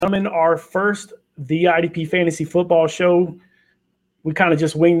Gentlemen, our first The IDP Fantasy Football Show. We kind of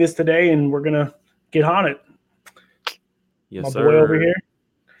just winged this today, and we're going to get on it. Yes, My sir. boy over here.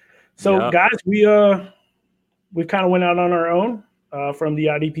 So, Yep. guys, we kind of went out on our own from the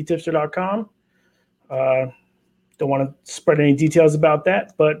IDPtipster.com. Don't want to spread any details about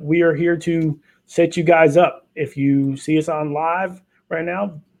that, but we are here to set you guys up. If you see us on live right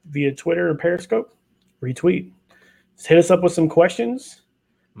now via Twitter or Periscope, retweet. Just hit us up with some questions.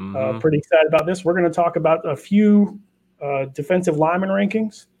 Pretty excited about this. We're going to talk about a few defensive lineman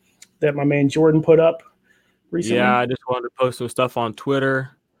rankings that my man Jordan put up recently. Yeah, I just wanted to post some stuff on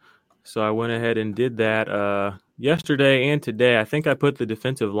Twitter, so I went ahead and did that yesterday and today. I think I put the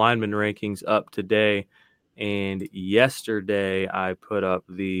defensive lineman rankings up today, and yesterday I put up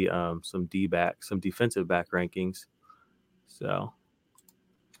the some defensive back rankings. So,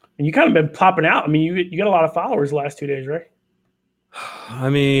 and you kind of been popping out. I mean, you got a lot of followers the last 2 days, right? I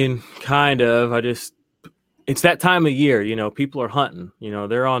mean, kind of. It's that time of year, people are hunting,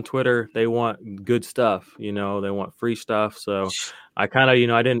 they're on Twitter. They want good stuff, they want free stuff. So I kind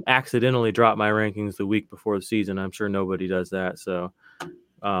of, I didn't accidentally drop my rankings the week before the season. I'm sure nobody does that. So,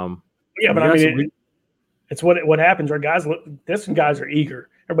 yeah, but I mean, it's what happens, right? Guys, some guys are eager.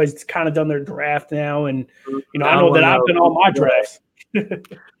 Everybody's kind of done their draft now. And, I know that I've done all my drafts.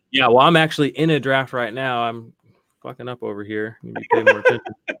 Yeah. Well, I'm actually in a draft right now. I'm fucking up over here. You need to pay more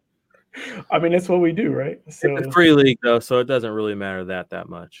attention. I mean, that's what we do, right? So it's a free league, though, so it doesn't really matter that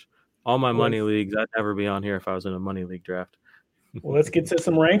much. All my money leagues, I'd never be on here if I was in a money league draft. Well, let's get to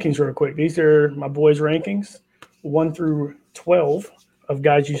some rankings real quick. These are my boys' rankings, 1 through 12 of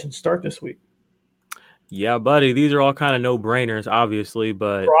guys you should start this week. Yeah, buddy, these are all kind of no-brainers, obviously,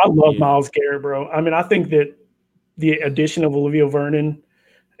 but bro, I love Myles Garrett, bro. I mean, I think that the addition of Olivia Vernon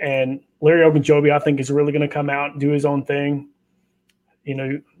and Larry Ogunjobi, I think, is really going to come out and do his own thing.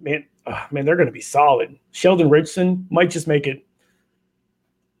 Man, they're going to be solid. Sheldon Richardson might just make it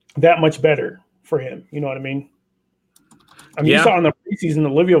that much better for him. You know what I mean? You saw in the preseason,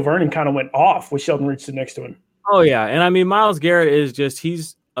 Olivia Vernon kind of went off with Sheldon Richardson next to him. Oh, yeah. And I mean, Myles Garrett is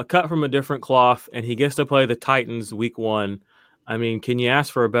he's a cut from a different cloth, and he gets to play the Titans week 1. I mean, can you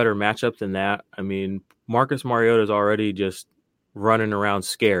ask for a better matchup than that? I mean, Marcus Mariota is already just running around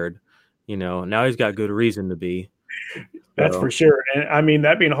scared. Now he's got good reason to be. That's for sure. And I mean,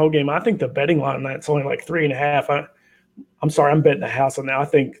 that being a whole game, I think the betting line on that's only like 3.5. I'm sorry, I'm betting the house on that. I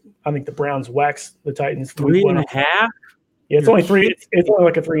think the Browns wax the Titans. 3.5? Yeah, it's only 3. It's only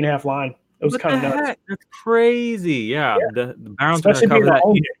like a 3.5 line. It was kind of nuts. Heck? That's crazy. Yeah. The Browns are going to cover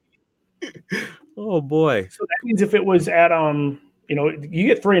that. Oh boy. So that means if it was at you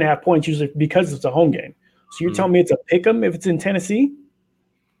get 3.5 points usually because it's a home game. So you're telling me it's a pick 'em if it's in Tennessee?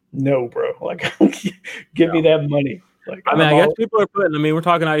 No, bro. Like, give me that money. Like, I guess people are we're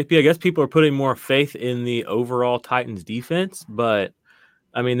talking IDP. I guess people are putting more faith in the overall Titans defense, but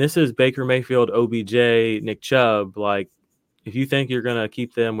I mean, this is Baker Mayfield, OBJ, Nick Chubb. Like, if you think you're going to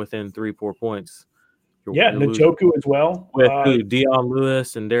keep them within 3-4 points, you're Njoku as well. With Deion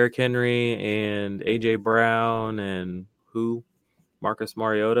Lewis and Derrick Henry and AJ Brown and Marcus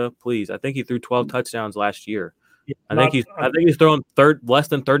Mariota. Please, I think he threw 12 touchdowns last year. I think he's thrown less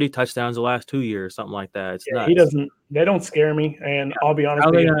than 30 touchdowns the last 2 years, something like that. It's nuts. He doesn't. They don't scare me, and I'll be honest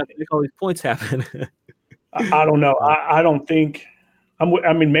with you. How make all these points happen? I don't know. I don't think. I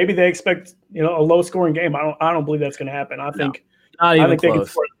mean, maybe they expect a low scoring game. I don't believe that's going to happen. I think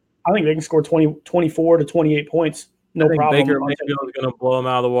they can score 24 to 28 points. No problem. Baker Mayfield's going to blow him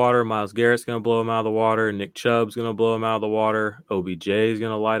out of the water. Myles Garrett's going to blow him out of the water. Nick Chubb's going to blow him out of the water. OBJ is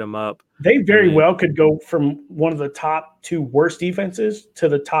going to light him up. They very well could go from one of the top 2 worst defenses to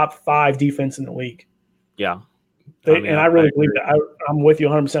the top 5 defense in the league. Yeah. I really believe that. I'm with you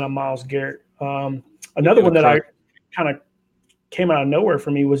 100% on Myles Garrett. Another one that I kind of came out of nowhere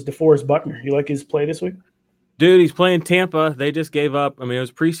for me was DeForest Buckner. You like his play this week? Dude, he's playing Tampa. They just gave up. I mean, it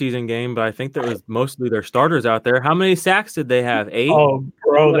was a preseason game, but I think that was mostly their starters out there. How many sacks did they have? 8? Oh,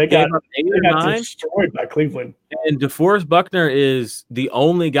 bro, they got 8 or 9? Destroyed by Cleveland. And DeForest Buckner is the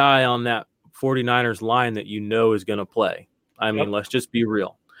only guy on that 49ers line that is going to play. I mean, let's just be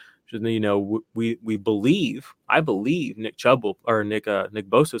real. We believe. I believe Nick Chubb Nick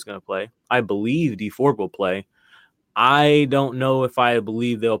Bosa is going to play. I believe D Ford will play. I don't know if I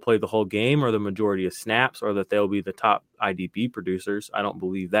believe they'll play the whole game or the majority of snaps or that they'll be the top IDP producers. I don't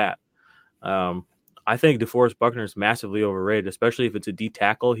believe that. I think DeForest Buckner is massively overrated, especially if it's a D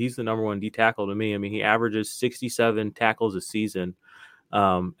tackle. He's the number 1 D tackle to me. I mean, he averages 67 tackles a season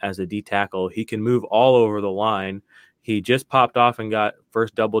as a D tackle. He can move all over the line. He just popped off and got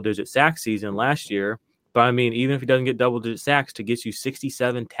first double-digit sack season last year. But I mean, even if he doesn't get double-digit sacks, to get you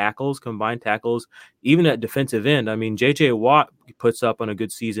 67 tackles, combined tackles, even at defensive end. I mean, J.J. Watt puts up on a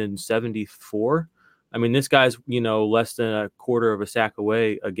good season 74. I mean, this guy's, less than a quarter of a sack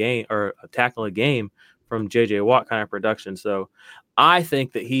away a game or a tackle a game from J.J. Watt kind of production. So I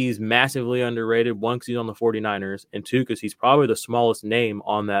think that he's massively underrated, one, because he's on the 49ers, and two, because he's probably the smallest name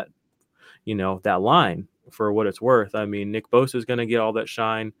on that, that line for what it's worth. I mean, Nick Bosa is going to get all that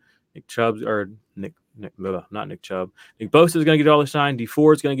shine. Nick Chubb, or not Nick Chubb. Nick Bosa is going to get all the shine. D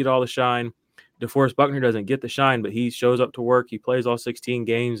Ford is going to get all the shine. DeForest Buckner doesn't get the shine, but he shows up to work. He plays all 16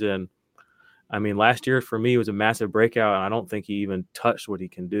 games, and I mean, last year for me was a massive breakout, and I don't think he even touched what he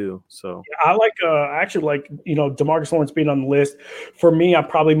can do. So yeah, I actually like DeMarcus Lawrence being on the list. For me, I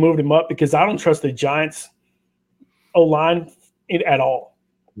probably moved him up because I don't trust the Giants O-line at all.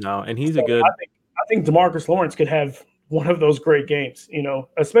 No, and he's a good. I think DeMarcus Lawrence could have one of those great games,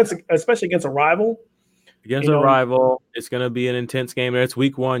 especially against a rival. Against a rival, it's going to be an intense game. And it's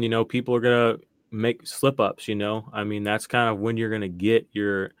week 1. People are going to make slip-ups, I mean, that's kind of when you're going to get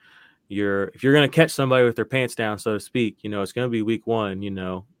your if you're going to catch somebody with their pants down, so to speak, it's going to be week 1,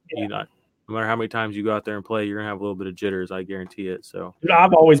 no matter how many times you go out there and play, you're going to have a little bit of jitters. I guarantee it. So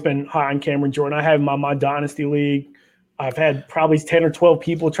I've always been high on Cameron Jordan. I have him on my Dynasty League. I've had probably 10 or 12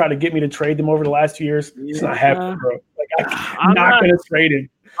 people try to get me to trade them over the last 2 years. It's not happening, bro. I'm not going to trade him.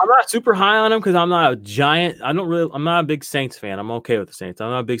 I'm not super high on him because I'm not a giant. I'm not a big Saints fan. I'm okay with the Saints. I'm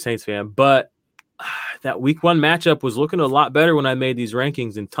not a big Saints fan, but that week 1 matchup was looking a lot better when I made these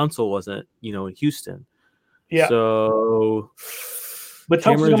rankings, and Tunsil wasn't, in Houston. Yeah. So, but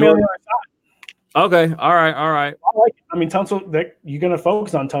Tunsil's going to be on the other side. Okay. All right. I like it. I mean, Tunsil, you're going to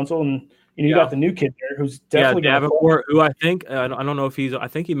focus on Tunsil, and you got the new kid there who's definitely Davenport, who I think I don't know if I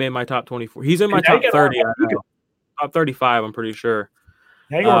think he made my top 24. He's in my top 30. Top 35, I'm pretty sure.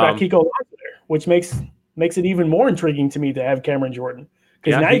 Now you got Kiko Alonso there, which makes it even more intriguing to me to have Cameron Jordan,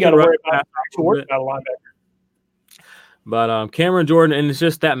 because now you got to worry about actual work about a linebacker. But Cameron Jordan, and it's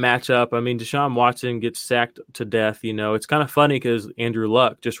just that matchup. I mean, Deshaun Watson gets sacked to death. It's kind of funny because Andrew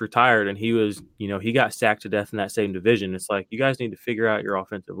Luck just retired, and he was, he got sacked to death in that same division. It's like, you guys need to figure out your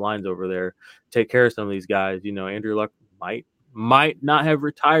offensive lines over there, take care of some of these guys. Andrew Luck might not have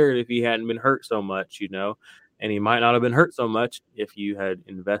retired if he hadn't been hurt so much, and he might not have been hurt so much if you had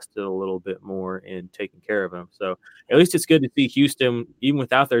invested a little bit more in taking care of him. So at least it's good to see Houston, even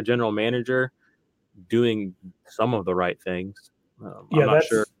without their general manager, doing some of the right things. I'm not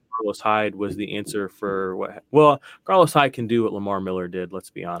sure Carlos Hyde was the answer for what. Well, Carlos Hyde can do what Lamar Miller did. Let's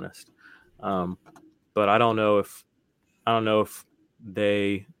be honest. But I don't know if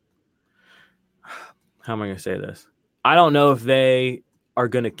they. How am I going to say this? I don't know if they are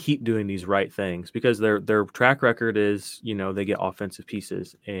going to keep doing these right things, because their track record is, they get offensive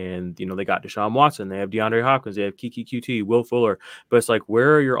pieces, and, they got Deshaun Watson, they have DeAndre Hopkins, they have Kiki QT, Will Fuller, but it's like,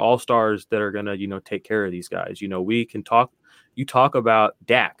 where are your all-stars that are going to, take care of these guys? We can talk, you talk about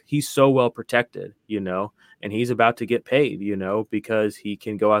Dak, he's so well protected, and he's about to get paid, because he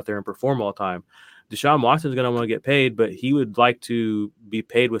can go out there and perform all the time. Deshaun Watson's going to want to get paid, but he would like to be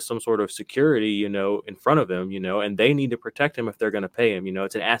paid with some sort of security, in front of him, and they need to protect him if they're going to pay him.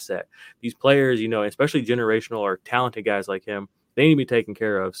 It's an asset. These players, especially generational or talented guys like him, they need to be taken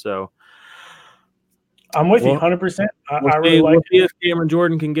care of. So I'm with you 100%. I really like it. If Cameron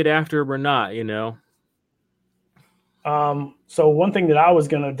Jordan can get after him or not, So one thing that I was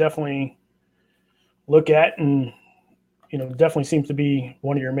going to definitely look at, and, definitely seems to be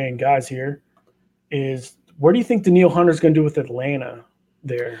one of your main guys here, is where do you think Danielle Hunter's going to do with Atlanta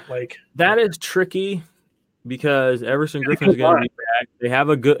there? Like, that is tricky because Everson Griffin's going to be back. They have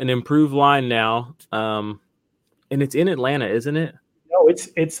an improved line now. And it's in Atlanta, isn't it? No,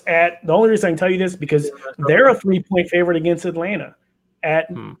 it's at, the only reason I can tell you this, because they're a 3-point favorite against Atlanta at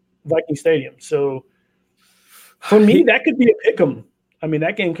Viking Stadium. So for me, that could be a pick 'em. I mean,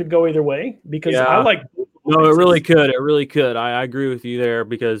 that game could go either way, because I like. No, it really could. It really could. I agree with you there,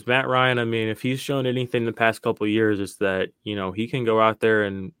 because Matt Ryan, I mean, if he's shown anything the past couple of years, it's that, he can go out there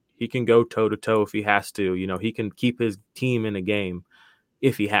and he can go toe-to-toe if he has to. He can keep his team in a game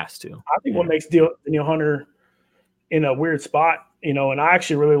if he has to. I think what makes Danielle Hunter in a weird spot, and I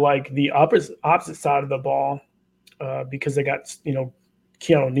actually really like the opposite side of the ball, because they got,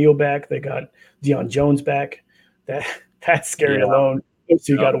 Keanu Neal back. They got Deion Jones back. That's scary alone.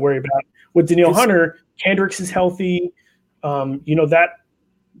 So you got to worry about. With Danielle Hunter, Kendricks is healthy. That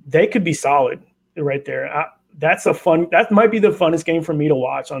they could be solid right there. That might be the funnest game for me to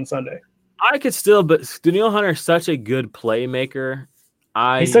watch on Sunday. I could still, but Danielle Hunter is such a good playmaker.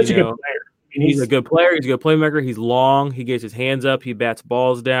 He's such a good player. He's a good player. He's a good playmaker. He's long. He gets his hands up. He bats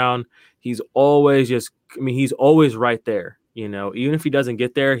balls down. he's always he's always right there. Even if he doesn't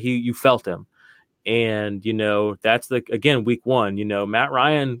get there, you felt him. And, that's again, week one, Matt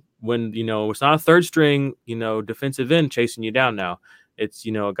Ryan, when, it's not a third string, defensive end chasing you down now. It's,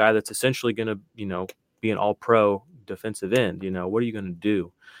 a guy that's essentially going to, be an all pro defensive end. What are you going to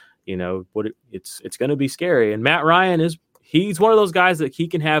do? It's going to be scary. And Matt Ryan he's one of those guys that he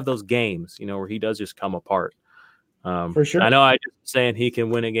can have those games, where he does just come apart. For sure. I know I just saying he can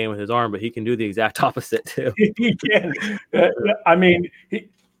win a game with his arm, but he can do the exact opposite too. He can. I mean,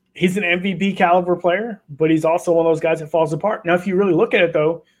 he's an MVP caliber player, but he's also one of those guys that falls apart. Now, if you really look at it,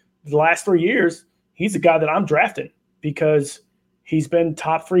 though, the last 3 years, he's a guy that I'm drafting because he's been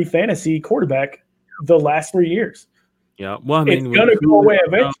top 3 fantasy quarterback the last 3 years. Yeah, well, I mean, it's going to go away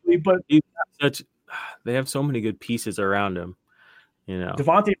eventually, but they have so many good pieces around him.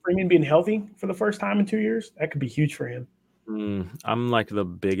 Devontae Freeman being healthy for the first time in 2 years, that could be huge for him. I'm like the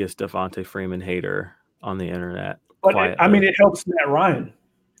biggest Devontae Freeman hater on the internet. But it helps Matt Ryan.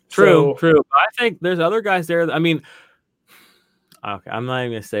 True. But I think there's other guys there. I mean, okay, I'm not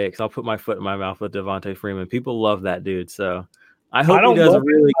even gonna say it because I'll put my foot in my mouth with Devontae Freeman. People love that dude, so I hope he does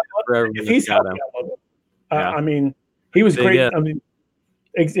really good for everyone. If he's healthy, I love him. I mean, he was great. I mean,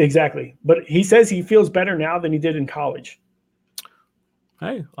 exactly. But he says he feels better now than he did in college.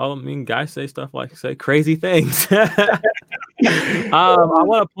 Hey, guys say crazy things. I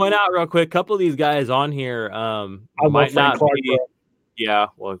want to point out real quick, a couple of these guys on here might not be. Yeah,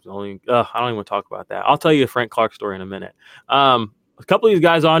 well, I don't even want to talk about that. I'll tell you a Frank Clark story in a minute. A couple of these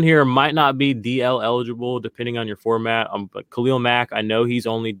guys on here might not be DL eligible depending on your format. But Khalil Mack, I know he's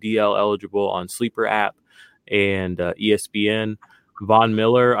only DL eligible on Sleeper app and ESPN. Von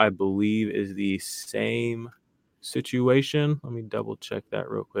Miller, I believe, is the same situation. Let me double check that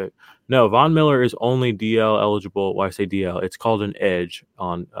real quick. No, Von Miller is only DL eligible. Well, I say DL, it's called an edge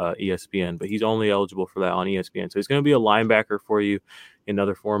on ESPN, but he's only eligible for that on ESPN. So he's going to be a linebacker for you in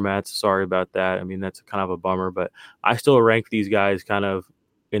other formats. Sorry about that. I mean, that's kind of a bummer, but I still rank these guys kind of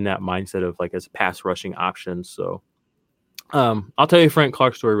in that mindset of like as pass rushing options. So I'll tell you a Frank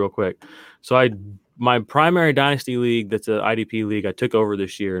Clark story real quick. So my primary dynasty league, that's an IDP league, I took over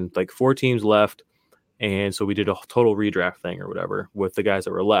this year, and like 4 teams left. And so we did a total redraft thing or whatever with the guys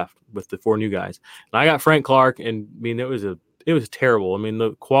that were left, with the 4 new guys. And I got Frank Clark, and I mean, it was terrible. I mean,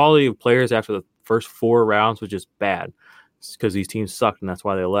 the quality of players after the first 4 rounds was just bad because these teams sucked, and that's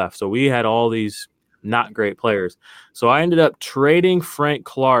why they left. So we had all these not great players. So I ended up trading Frank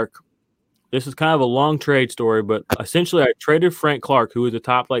Clark. This is kind of a long trade story, but essentially I traded Frank Clark, who was a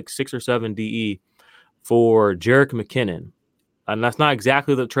top like 6 or 7 DE, for Jerick McKinnon. And that's not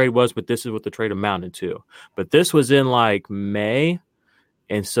exactly what the trade was, but this is what the trade amounted to. But this was in like May.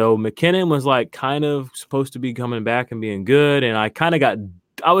 And so McKinnon was like kind of supposed to be coming back and being good. And I kind of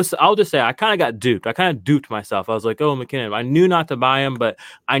I'll just say I kind of got duped. I kind of duped myself. I was like, oh, McKinnon, I knew not to buy him, but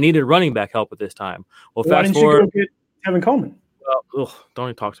I needed running back help at this time. Well, fast forward. Why didn't you go get Tevin Coleman? Well, don't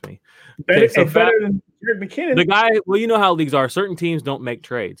even talk to me. Better than Jerick McKinnon. The guy, well, you know how leagues are. Certain teams don't make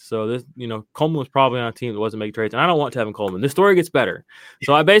trades. So this, Coleman was probably on a team that wasn't making trades, and I don't want Tevin Coleman. The story gets better.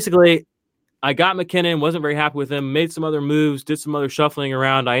 So I got McKinnon, wasn't very happy with him, made some other moves, did some other shuffling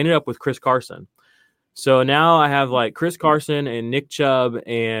around. I ended up with Chris Carson. So now I have like Chris Carson and Nick Chubb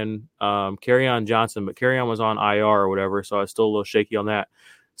and Kerryon Johnson, but Kerryon was on IR or whatever, so I was still a little shaky on that.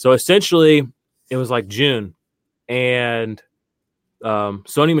 So essentially, it was like June, and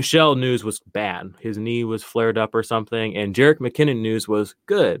Sony Michel news was bad. His knee was flared up or something, and Jerick McKinnon news was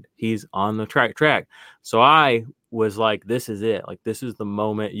good. He's on the track. So I was like, this is it. Like, this is the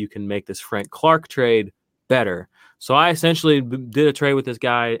moment you can make this Frank Clark trade better. So I essentially did a trade with this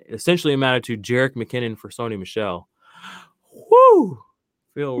guy, essentially amounted to Jerick McKinnon for Sony Michel. Woo!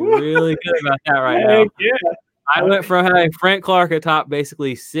 Feel really good about that right now. Yeah. I went from having Frank Clark at top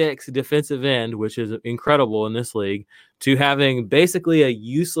basically 6 defensive end, which is incredible in this league, to having basically a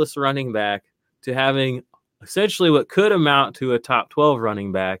useless running back, to having essentially what could amount to a top 12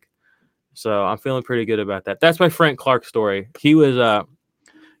 running back. So I'm feeling pretty good about that. That's my Frank Clark story.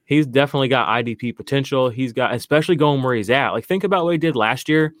 He's definitely got IDP potential. He's got, especially going where he's at. Like, think about what he did last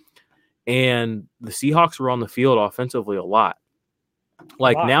year, and the Seahawks were on the field offensively a lot.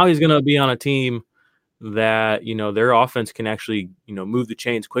 Like, now he's going to be on a team that, their offense can actually, move the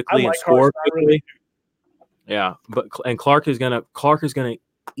chains quickly and score quickly. Yeah, and Clark is gonna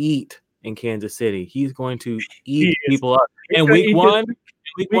eat in Kansas City. He's going to eat people up. And week one,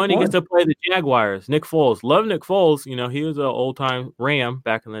 he gets to play the Jaguars. Nick Foles, love Nick Foles. He was an old time Ram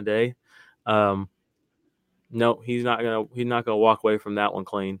back in the day. No, he's not gonna walk away from that one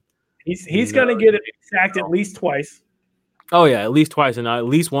clean. He's gonna get sacked at least twice. Oh yeah, at least twice, and at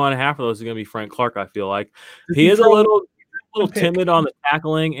least 1.5 of those is going to be Frank Clark. I feel like Does he he is a throw little one pick? timid on the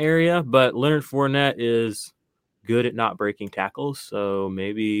tackling area, but Leonard Fournette is good at not breaking tackles, so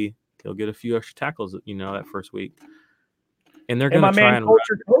maybe he'll get a few extra tackles, that first week. And they're Hey, going my to try man, and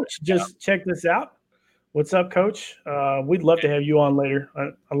Culture Coach, just check this out. What's up, Coach? We'd love to have you on later.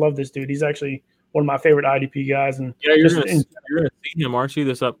 I love this dude. He's actually one of my favorite IDP guys, and you're just gonna see him, aren't you?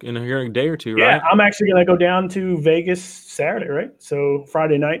 This up in here in a day or two, yeah, right? I'm actually gonna go down to Vegas Saturday, right? So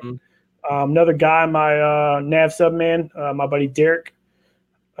Friday night. Mm-hmm. Another guy, my Nav sub man, my buddy Derek.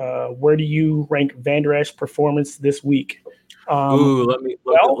 Where do you rank Van Der Esch performance this week? Ooh, let me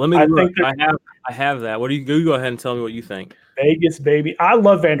look. Well, Let me I look. think I have that. What do you go ahead and tell me what you think? Vegas, baby. I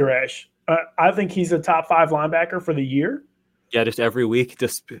love Van Der Esch. I think he's a top 5 linebacker for the year. Yeah, just every week,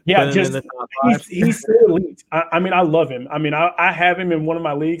 just Yeah, put him in the top 5. he's so elite. I mean, I love him. I mean, I have him in one of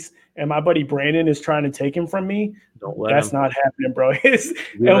my leagues, and my buddy Brandon is trying to take him from me. Don't let That's him. not happening, bro. Give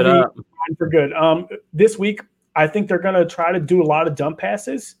It'll it be up. fine for good. This week, I think they're going to try to do a lot of dump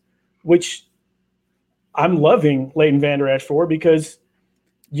passes, which I'm loving Leighton Van Der Esch for, because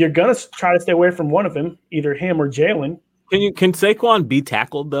you're going to try to stay away from one of them, either him or Jalen. Can Saquon be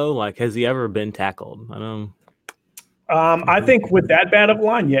tackled though? Like, has he ever been tackled? I don't. I think with that bad of a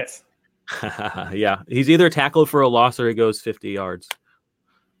line, yes. Yeah, he's either tackled for a loss or he goes 50 yards.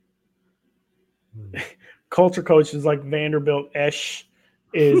 Culture Coach is like Vanderbilt Esch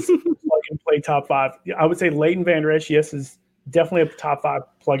is plug and play top 5. I would say Leighton Van Der Esch, yes, is definitely a top 5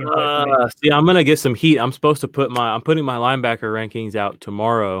 plug and play for me. See, I'm gonna get some heat. I'm putting my linebacker rankings out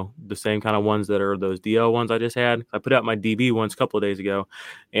tomorrow. The same kind of ones that are those DL ones I just had. I put out my DB ones a couple of days ago,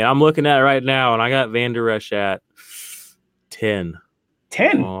 and I'm looking at it right now, and I got Van Der Esch at 10.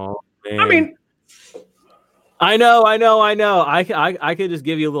 10. Oh man. I mean, I know. I could just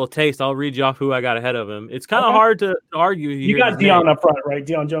give you a little taste. I'll read you off who I got ahead of him. It's kind of hard to argue. You got Deion up front, right?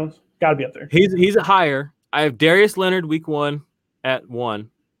 Deion Jones got to be up there. He's a higher. I have Darius Leonard week 1 at 1,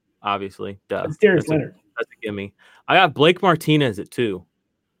 obviously. Duh. It's Darius Leonard. That's a gimme. I got Blake Martinez at 2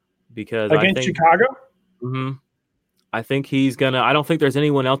 because against Chicago. Mm-hmm. I think he's gonna. I don't think there's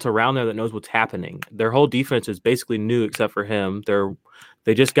anyone else around there that knows what's happening. Their whole defense is basically new except for him.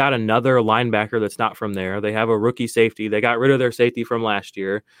 They just got another linebacker that's not from there. They have a rookie safety. They got rid of their safety from last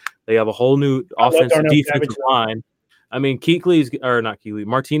year. They have a whole new offensive defensive line. I mean,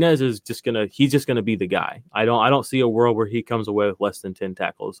 Martinez is just he's just gonna be the guy. I don't see a world where he comes away with less than 10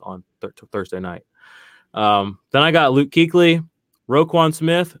 tackles on Thursday night. Then I got Luke Kuechly, Roquan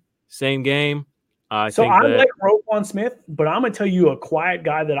Smith, same game. I like Roquan Smith, but I'm gonna tell you a quiet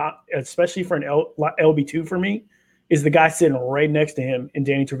guy that especially for an LB2 for me, is the guy sitting right next to him in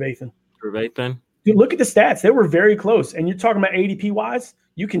Danny Trevathan. Dude, look at the stats; they were very close. And you're talking about ADP wise,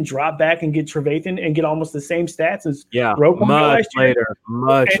 you can drop back and get Trevathan and get almost the same stats as Roquan much later.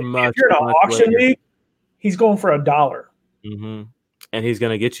 If you're in an auction league, he's going for $1. Mm-hmm. And he's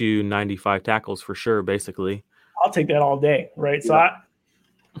going to get you 95 tackles for sure. Basically, I'll take that all day, right? So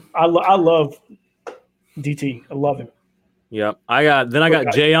I love DT. I love him. Yep. I got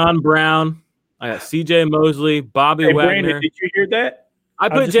Jayon Brown. I got CJ Mosley, Bobby Wagner. Brandon, did you hear that? I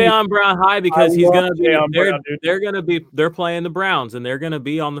put Jayon Brown high because he's going to be they're playing the Browns and they're going to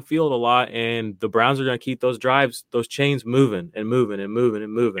be on the field a lot, and the Browns are going to keep those chains moving. And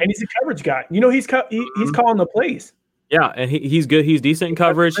he's a coverage guy. He's calling the plays. Yeah, and he's good. He's decent in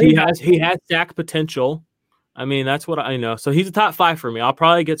coverage. He has sack potential. I mean, that's what I know. So he's a top 5 for me. I'll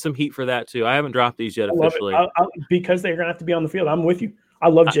probably get some heat for that too. I haven't dropped these yet officially. Because they're going to have to be on the field. I'm with you. I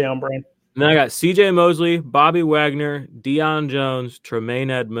love Jayon Brown. And then I got CJ Mosley, Bobby Wagner, Deion Jones,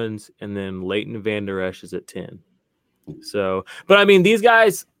 Tremaine Edmonds, and then Leighton Van Der Esch is at 10. So, but I mean, these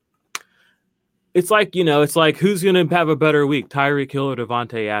guys, it's like who's going to have a better week, Tyreek Hill or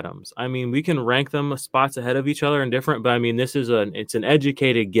Devontae Adams? I mean, we can rank them spots ahead of each other and different, but I mean, it's an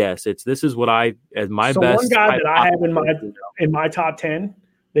educated guess. This is what best. One guy that I have in my top 10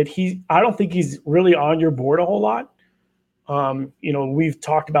 that I don't think he's really on your board a whole lot. We've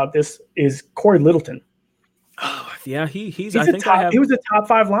talked about this, is Corey Littleton. Oh, yeah, he was a top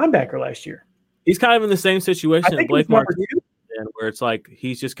 5 linebacker last year. He's kind of in the same situation as Blake Martinez, where it's like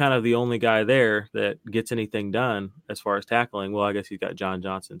he's just kind of the only guy there that gets anything done as far as tackling. Well, I guess he's got John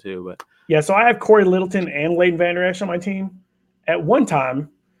Johnson too, but yeah. So I have Corey Littleton and Leighton Van Der Esch on my team. At one time,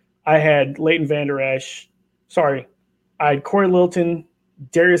 I had Leighton Van Der Esch. Sorry, I had Corey Littleton,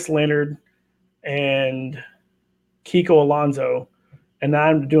 Darius Leonard, and Kiko Alonso, and now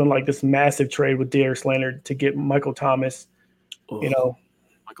I'm doing like this massive trade with Darius Leonard to get Michael Thomas.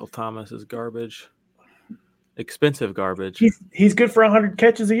 Michael Thomas is garbage, expensive garbage. He's good for 100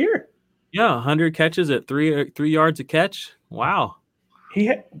 catches a year. Yeah, 100 catches at 3 yards a catch. Wow. He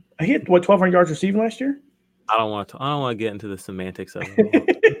hit what 1,200 yards receiving last year. I don't want to get into the semantics of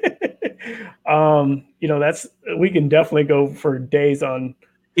it. That's we can definitely go for days on.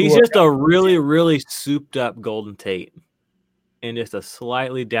 He's just a really, really souped up Golden Tate, and just a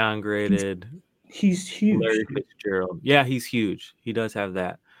slightly downgraded. He's huge. Larry Fitzgerald. Yeah, he's huge. He does have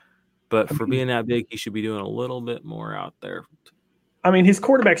that, but for being that big, he should be doing a little bit more out there. I mean, his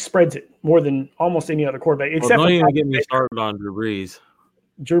quarterback spreads it more than almost any other quarterback. Except don't even get me started on Drew Brees.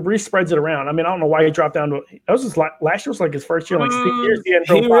 Drew Brees spreads it around. I mean, I don't know why he dropped down to. That was last year was like his first year, like 6 years.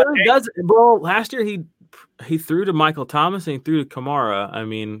 He really does. Well, last year he threw to Michael Thomas and he threw to Kamara. I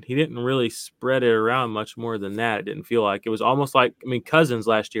mean, he didn't really spread it around much more than that. It didn't feel like it was almost like Cousins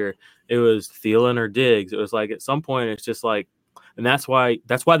last year. It was Thielen or Diggs. It was like at some point it's just like, and that's why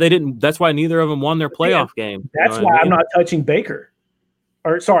they didn't. That's why neither of them won their playoff game. That's why I'm not touching Baker.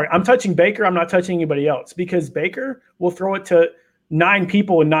 Or sorry, I'm touching Baker. I'm not touching anybody else because Baker will throw it to 9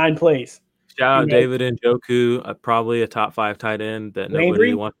 people in 9 plays. Shout out David Njoku, probably a top 5 tight end that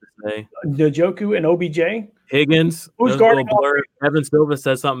nobody wants to say. Njoku and OBJ. Higgins. Who's guarding? Evan Silva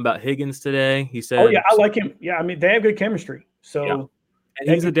said something about Higgins today. He said, "Oh yeah, I like him. Yeah, I mean they have good chemistry. So, yeah. And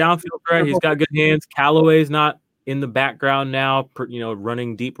he's a downfield threat. He's got good hands. Callaway's not in the background now,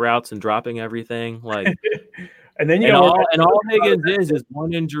 running deep routes and dropping everything like." And then all Higgins is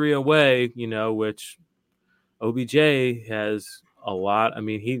one injury away, which OBJ has a lot. I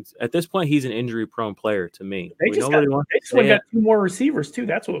mean, he's at this point he's an injury-prone player to me. They just got 2 more receivers too.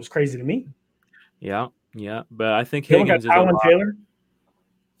 That's what was crazy to me. Yeah, but I think Higgins is Alan Taylor.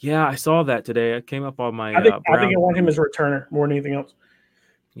 Yeah, I saw that today. It came up on my. I think I want him as a returner more than anything else.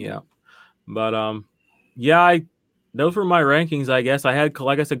 Yeah, but those were my rankings. I guess I had,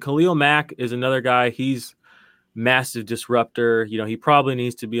 like I said, Khalil Mack is another guy. He's massive disruptor. He probably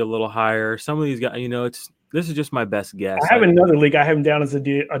needs to be a little higher. Some of these guys, this is just my best guess. I have another league. I have him down as a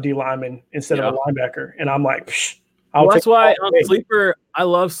D lineman instead of a linebacker, and I'm like, that's why on Sleeper, I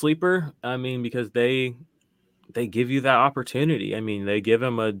love Sleeper. I mean, because they give you that opportunity. I mean, they give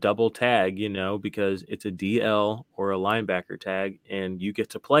him a double tag, because it's a DL or a linebacker tag, and you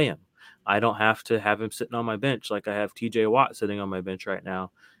get to play him. I don't have to have him sitting on my bench like I have TJ Watt sitting on my bench right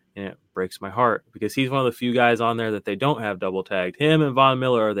now. And it breaks my heart because he's one of the few guys on there that they don't have double tagged. Him and Von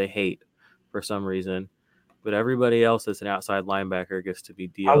Miller, they hate for some reason. But everybody else that's an outside linebacker gets to be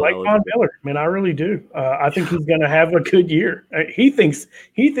DL. I like Von Miller, man. I really do. I think he's going to have a good year. He thinks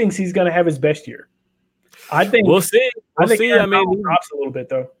he's going to have his best year. I think we'll see. I think Aaron Donald drops a little bit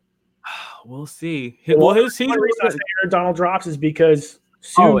though. We'll see. Well, his reason I say Aaron Donald drops is because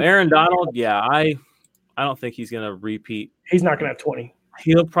Aaron Donald. Yeah, I don't think he's going to repeat. He's not going to have 20.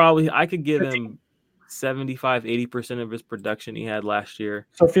 He'll probably – I could give him 75, 80% of his production he had last year.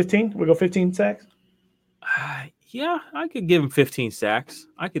 So 15? We go 15 sacks? Yeah, I could give him 15 sacks.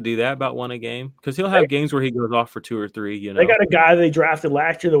 I could do that, about 1 a game, because he'll have games where he goes off for 2 or 3, They got a guy they drafted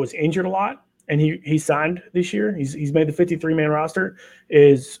last year that was injured a lot, and he signed this year. He's made the 53-man roster,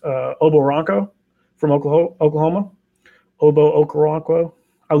 is Obo Ronco from Oklahoma. Obo Okoronkwo.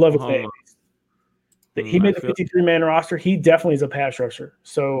 I love his name. He made the 53-man roster. He definitely is a pass rusher.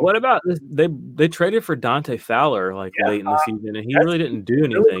 So what about this? They traded for Dante Fowler late in the season, and he really didn't do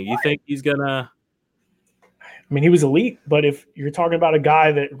anything. Really you think he's gonna? I mean, he was elite, but if you're talking about a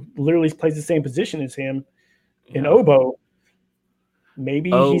guy that literally plays the same position as him in Obo,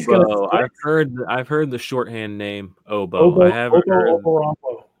 maybe he's gonna. I've heard the shorthand name Obo. I haven't heard.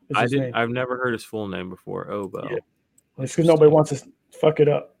 I've never heard his full name before. Obo. Yeah. It's because nobody wants to fuck it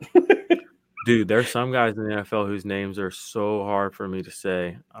up. Dude, there's some guys in the NFL whose names are so hard for me to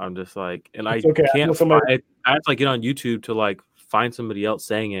say. I'm just like, and I can't. I have to get on YouTube to find somebody else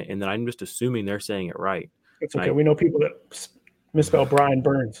saying it, and then I'm just assuming they're saying it right. It's okay. We know people that misspell Brian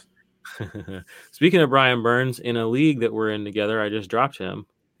Burns. Speaking of Brian Burns, in a league that we're in together, I just dropped him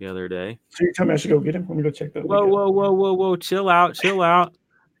the other day. So you're telling me I should go get him? Let me go check that. Whoa! Chill out.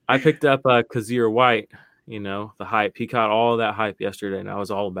 I picked up Kazir White. The hype. He caught all of that hype yesterday, and I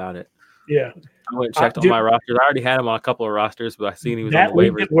was all about it. Yeah. I went and checked on my rosters. I already had him on a couple of rosters, but I seen he was on the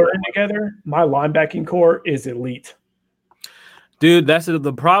waivers. That we're in together, my linebacking core is elite. Dude, that's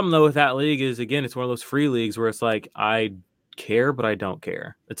the problem, though, with that league is, again, it's one of those free leagues where it's like I care, but I don't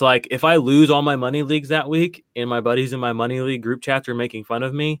care. It's like if I lose all my money leagues that week and my buddies in my money league group chats are making fun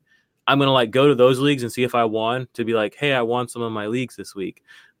of me, I'm going to go to those leagues and see if I won to be like, hey, I won some of my leagues this week.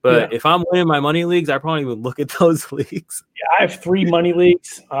 But if I'm winning my money leagues, I probably would look at those leagues. Yeah, I have 3 money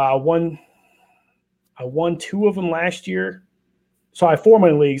leagues. I won 2 of them last year. So I have 4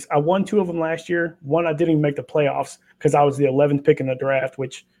 money leagues. I won 2 of them last year. One I didn't even make the playoffs because I was the 11th pick in the draft,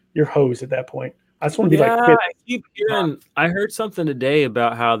 which you're hosed at that point. I just want to be like Yeah, fifth. I keep hearing. I heard something today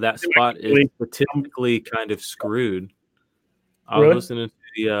about how that spot is Really? statistically kind of screwed. I was Really? listening to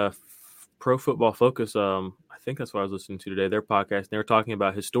the Pro Football Focus. I think that's what I was listening to today. Their podcast. And they were talking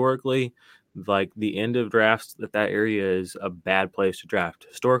about historically, like the end of drafts, that area is a bad place to draft.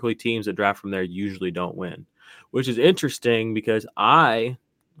 Historically, teams that draft from there usually don't win, which is interesting because I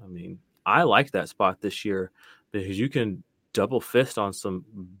mean, I like that spot this year because you can double fist on some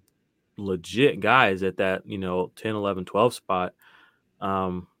legit guys at that 10, 11, 12 spot.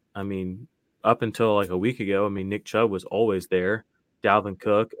 I mean, up until like a week ago, I mean, Nick Chubb was always there. Dalvin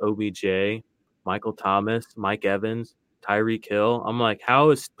Cook, OBJ, Michael Thomas, Mike Evans, Tyreek Hill. I'm like,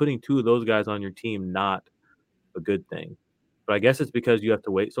 how is putting two of those guys on your team not a good thing? But I guess it's because you have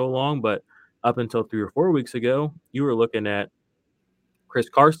to wait so long. But up until 3 or 4 weeks ago, you were looking at Chris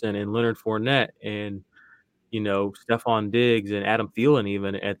Carson and Leonard Fournette and Stephon Diggs and Adam Thielen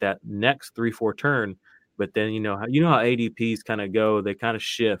even at that next 3-4 turn. But then how ADPs kind of go, they kind of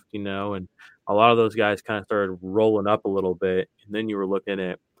shift, and a lot of those guys kind of started rolling up a little bit. And then you were looking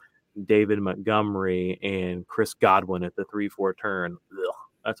at David Montgomery and Chris Godwin at the 3-4 turn. Ugh,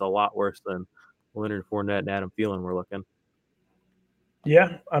 that's a lot worse than Leonard Fournette and Adam Thielen were looking.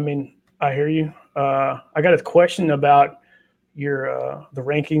 Yeah, I mean, I hear you. I got a question about your the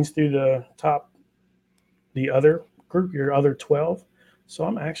rankings through the other group, your other 12. So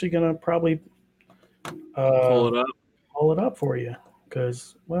I'm actually gonna probably Pull it up for you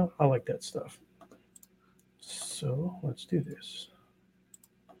because, well, I like that stuff. So let's do this.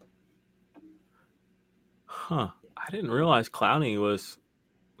 Huh. I didn't realize Clowney was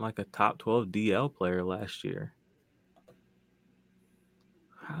like a top 12 DL player last year.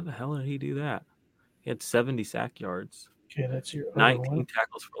 How the hell did he do that? He had 70 sack yards. Okay, that's your 19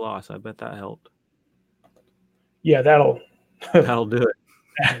 tackles for loss. I bet that helped. Yeah, that'll do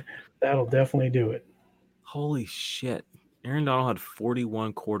it. That'll definitely do it. Holy shit. Aaron Donald had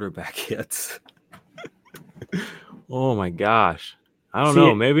 41 quarterback hits. Oh my gosh. I don't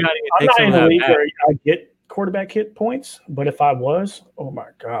know. Maybe I need to take some of that back. I get quarterback hit points, but if I was, oh my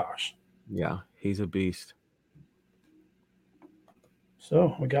gosh. Yeah, he's a beast.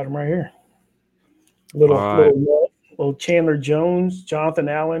 So we got him right here. Little Chandler Jones, Jonathan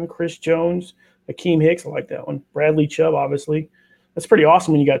Allen, Chris Jones, Akeem Hicks. I like that one. Bradley Chubb, obviously. That's pretty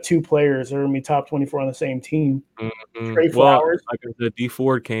awesome when you got two players that are going to be top 24 on the same team. Mm-hmm. Trey Flowers. Like the D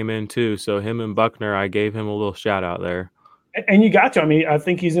Ford came in too, so him and Buckner, I gave him a little shout out there. And you got to. I mean, I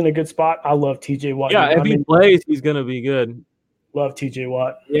think he's in a good spot. I love TJ Watt. Yeah, if he plays, he's going to be good. Love TJ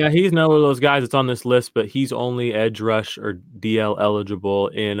Watt. Yeah, he's not one of those guys that's on this list, but he's only edge rush or DL eligible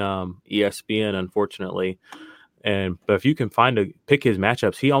in ESPN, unfortunately. But if you can pick his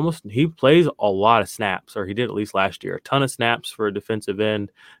matchups, he plays a lot of snaps, or he did at least last year. A ton of snaps for a defensive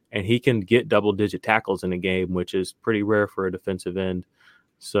end, and he can get double-digit tackles in a game, which is pretty rare for a defensive end.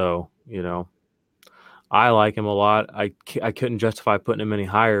 So, I like him a lot. I couldn't justify putting him any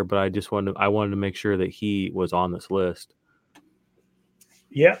higher, but I wanted to make sure that he was on this list.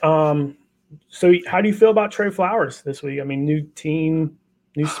 Yeah. So how do you feel about Trey Flowers this week? I mean, new team,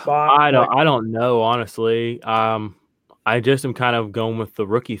 new spot. I don't know, honestly. I just am kind of going with the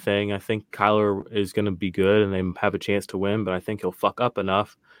rookie thing. I think Kyler is going to be good and they have a chance to win, but I think he'll fuck up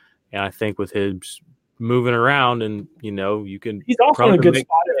enough. And I think with his moving around and, you can. He's also in a good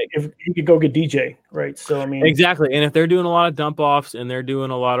spot if he could go get DJ, right? So, I mean. Exactly. And if they're doing a lot of dump offs and they're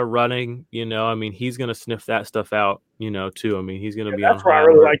doing a lot of running, he's going to sniff that stuff out, too. I mean, he's going to be on. That's why I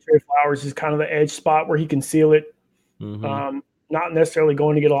really like Trey Flowers is kind of the edge spot where he can seal it. Mm-hmm. Not necessarily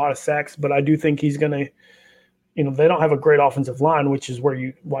going to get a lot of sacks, but I do think he's going to, they don't have a great offensive line, which is why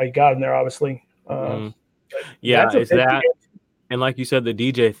you got him there, obviously. Yeah, it's that. And like you said, the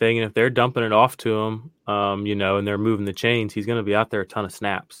DJ thing, and if they're dumping it off to him, and they're moving the chains, he's going to be out there a ton of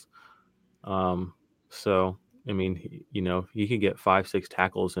snaps. So, I mean, he could get 5-6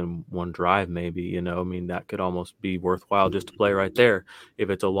 tackles in one drive, maybe, that could almost be worthwhile just to play right there. If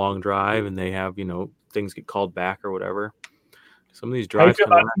it's a long drive and they have, things get called back or whatever. Some of these drives. How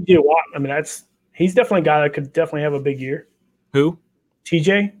do you feel about TJ Watt? I mean, he's definitely a guy that could definitely have a big year. Who?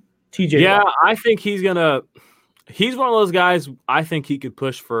 TJ. Yeah, Watt. I think he's one of those guys. I think he could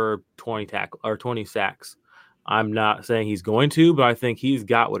push for 20 sacks. I'm not saying he's going to, but I think he's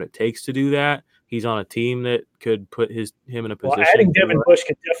got what it takes to do that. He's on a team that could put him in a position. Well, adding Devin Bush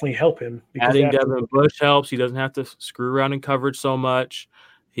could definitely help him. Adding Devin Bush helps. He doesn't have to screw around in coverage so much.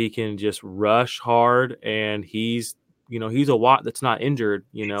 He can just rush hard, and he's a Watt that's not injured.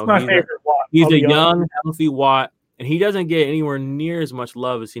 He's my favorite Watt. He's a young, healthy Watt, and he doesn't get anywhere near as much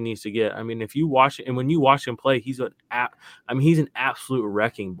love as he needs to get. I mean, if you watch it, and when you watch him play, he's an absolute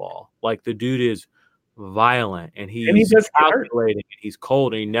wrecking ball. Like the dude is violent, and he he's does get hurt. calculating, and he's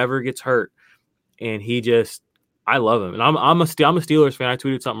cold, and he never gets hurt. And he just, I love him. And I'm a Steelers fan. I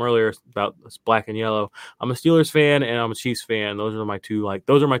tweeted something earlier about this black and yellow. I'm a Steelers fan and I'm a Chiefs fan. Those are my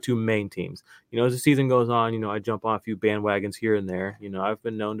two main teams. You know, as the season goes on, you know, I jump on a few bandwagons here and there. You know, I've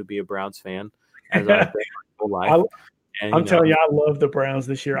been known to be a Browns fan as I've been my whole life. I'm telling you, I love the Browns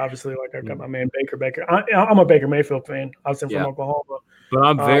this year. Obviously, like I got my man Baker. I'm a Baker Mayfield fan. I'm from Oklahoma. But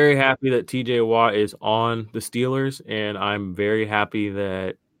I'm very happy that TJ Watt is on the Steelers, and I'm very happy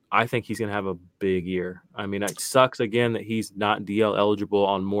that I think he's going to have a big year. I mean, it sucks again that he's not DL eligible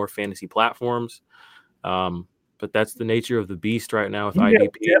on more fantasy platforms. But that's the nature of the beast right now with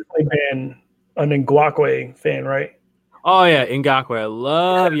IDP. Definitely been an Ngakoue fan, right? Oh yeah, Ngakoue. I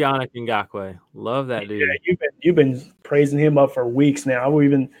love Yannick Ngakoue. Love that dude. Yeah, you've been praising him up for weeks now. We've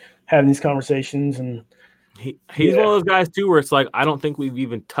been having these conversations, and he's one of those guys too where it's like I don't think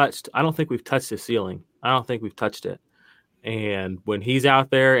we've touched his ceiling. I don't think we've touched it. And when he's out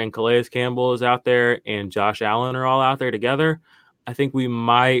there and Calais Campbell is out there and Josh Allen are all out there together, I think we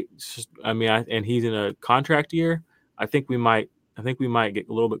might. And he's in a contract year. I think we might get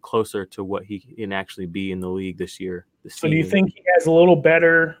a little bit closer to what he can actually be in the league this year. So do you think he has a little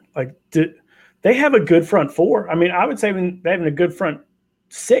better? Like, they have a good front four? I mean, I would say they're having a good front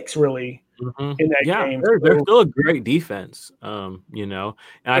six, really. Mm-hmm. In that game, they're still a great defense, you know.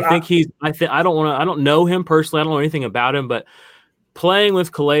 And I think I don't know him personally. I don't know anything about him, but playing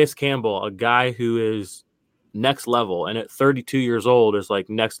with Calais Campbell, a guy who is next level, and at 32 years old is like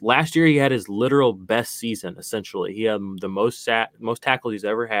next. Last year, he had his literal best season. Essentially, he had the most tackles he's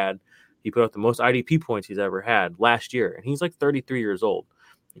ever had. He put up the most IDP points he's ever had last year, and he's like 33 years old.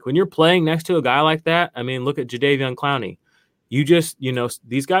 Like, when you're playing next to a guy like that, I mean, look at Jadeveon Clowney. You just, you know,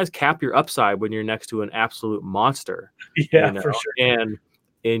 these guys cap your upside when you're next to an absolute monster. Yeah, you know? for sure.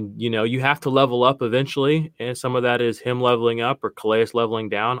 And you know, you have to level up eventually, and some of that is him leveling up or Calais leveling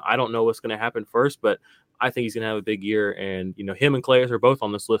down. I don't know what's going to happen first, but I think he's going to have a big year. And you know, him and Calais are both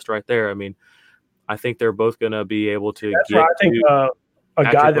on this list right there. I mean, I think they're both going to be able to get. I think I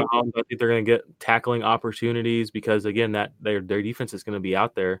think they're going to get tackling opportunities because again, that their defense is going to be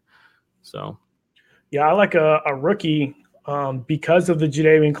out there. So, yeah, I like a rookie. Because of the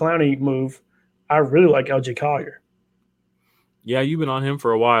Jadeveon Clowney move, I really like LJ Collier. Yeah, you've been on him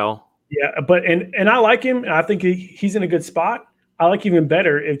for a while. Yeah, but and I like him. I think he's in a good spot. I like even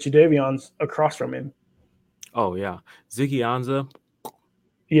better if Jadeveon's across from him. Oh yeah, Ziggy Ansah.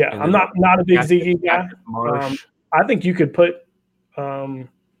 Yeah, I'm not a big Ziggy guy. I think you could put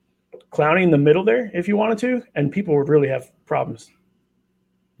Clowney in the middle there if you wanted to, and people would really have problems.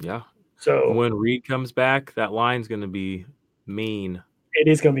 Yeah. So when Reed comes back, that line's going to be mean. It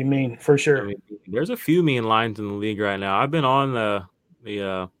is going to be mean for sure. I mean, there's a few mean lines in the league right now. I've been on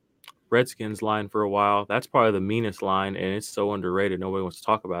the Redskins line for a while. That's probably the meanest line, and it's so underrated. Nobody wants to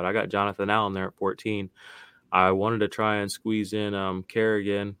talk about it. I got Jonathan Allen there at 14. I wanted to try and squeeze in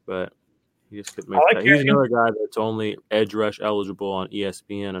Kerrigan, but he just couldn't make that. He's another guy that's only edge rush eligible on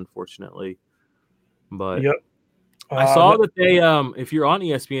ESPN, unfortunately. But yep. I saw that they, if you're on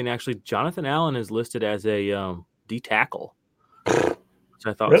ESPN, actually, Jonathan Allen is listed as a D tackle, which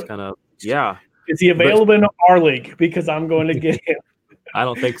I thought was kind of, yeah. Is he available in our league? Because I'm going to get him. I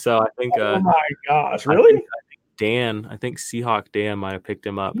don't think so. I think. Oh my gosh! Really? I think Seahawk Dan might have picked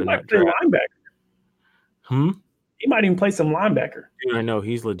him up in that draft. Linebacker. He might even play some linebacker. Dude, I know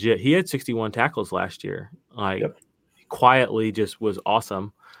he's legit. He had 61 tackles last year. Quietly just was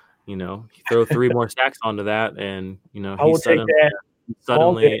awesome. You know, throw 3 more sacks onto that, and you know he's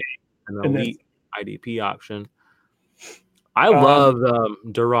suddenly an elite IDP option. I love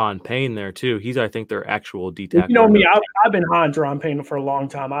Daron Payne there too. He's, I think, their actual D tackle. You know me, I've been high on Daron Payne for a long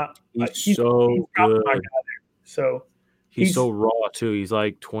time. He's so good. So he's so raw too. He's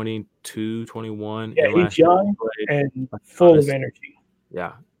like 22, 21. Yeah, he's young and full of energy.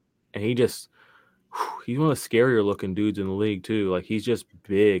 Yeah, and he's one of the scarier looking dudes in the league too. Like, he's just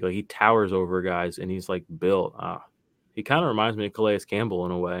big. Like, he towers over guys, and he's like built. He kind of reminds me of Calais Campbell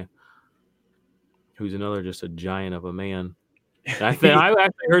in a way, who's another just a giant of a man. I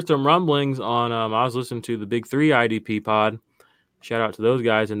actually heard some rumblings on. I was listening to the Big 3 IDP pod. Shout out to those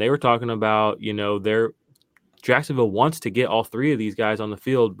guys, and they were talking about, you know, Jacksonville wants to get all 3 of these guys on the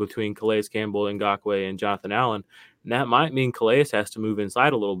field between Calais Campbell, Ngakoue, and Jonathan Allen. And that might mean Calais has to move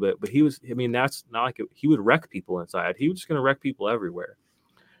inside a little bit, but that's not like he would wreck people inside. He was just going to wreck people everywhere.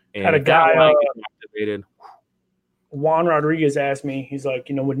 And had a guy activated. Juan Rodriguez asked me, he's like,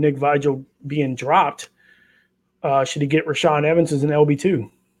 you know, with Nick Vigil being dropped, Should he get Rashaan Evans as an LB2?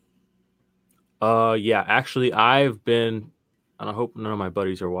 Yeah, actually, and I hope none of my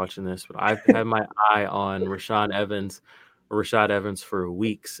buddies are watching this, but I've had my eye on Rashad Evans for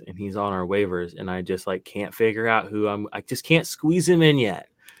weeks, and he's on our waivers, and I just can't figure out I just can't squeeze him in yet.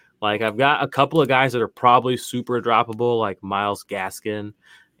 Like, I've got a couple of guys that are probably super droppable, like Myles Gaskin,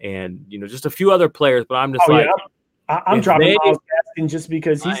 and just a few other players, but I'm just I'm dropping Myles Gaskin just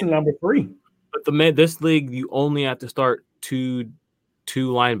because he's the number 3. But this league, you only have to start two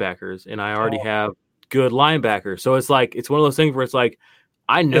linebackers, and I already have good linebackers. So it's one of those things where it's like,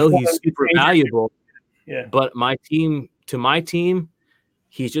 I know he's super valuable, but my team,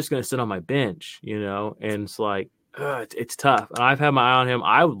 he's just going to sit on my bench, and it's like, it's tough. And I've had my eye on him.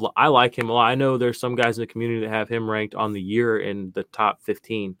 I like him a lot. I know there's some guys in the community that have him ranked on the year in the top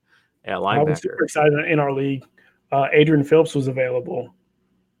 15 at linebacker. I was super excited in our league. Adrian Phillips was available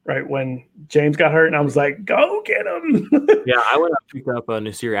right when James got hurt, and I was like, go get him. Yeah, I went up and picked up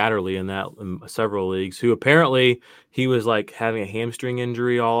Nasir Adderley in several leagues, who apparently he was having a hamstring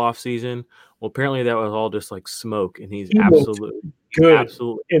injury all off season. Well, apparently that was all just smoke, and he's absolutely good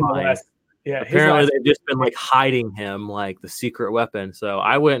absolutely in fine. the last. Yeah, apparently they've just been hiding him like the secret weapon. So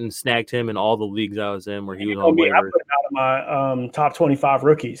I went and snagged him in all the leagues I was in where he was on waivers. I put him out of my top 25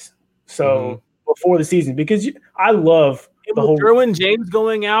 rookies. So before the season, because I love the whole Derwin James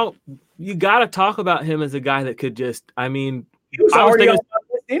going out. You got to talk about him as a guy that could just. I mean, he was already on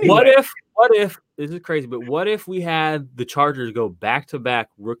the list anyway. What if this is crazy? But what if we had the Chargers go back-to-back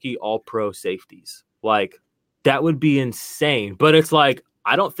rookie All-Pro safeties? That would be insane. But it's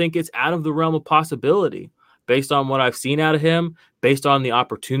I don't think it's out of the realm of possibility based on what I've seen out of him, based on the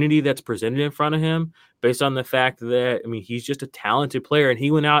opportunity that's presented in front of him, based on the fact that, he's just a talented player, and he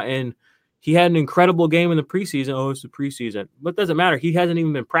went out and he had an incredible game in the preseason. Oh, it's the preseason. But it doesn't matter. He hasn't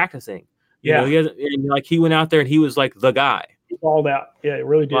even been practicing. He hasn't, he went out there and he was the guy. He balled out. Yeah, it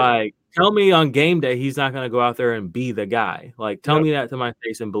really did. Tell me on game day he's not going to go out there and be the guy. Tell me that to my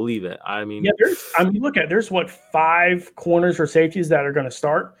face and believe it. There's 5 corners or safeties that are going to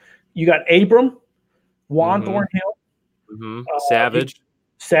start. You got Abram, Juan Thornhill, Savage,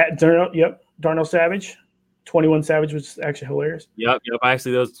 Darnell Savage. 21 Savage was actually hilarious. Yep.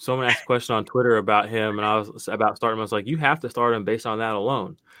 Actually, someone asked a question on Twitter about him, and I was about starting him. I was like, you have to start him based on that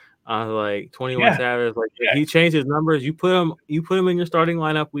alone. I was like, 21 Savage, he changed his numbers. You put him in your starting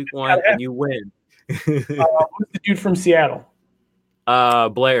lineup week 1, and you win. Who's the dude from Seattle?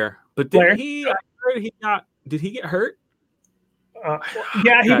 Blair. But did he get hurt? He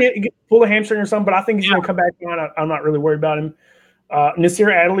did pull a hamstring or something, but I think he's going to come back on. I'm not really worried about him.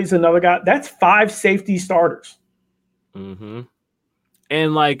 Nasir Adderley's another guy. That's 5 safety starters. Mm-hmm.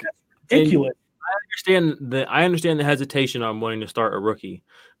 And ridiculous. I understand the hesitation on wanting to start a rookie,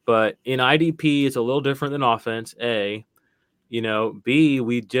 but in IDP it's a little different than offense. A, B,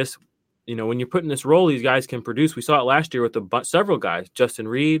 we just, when you're putting this role, these guys can produce. We saw it last year with several guys: Justin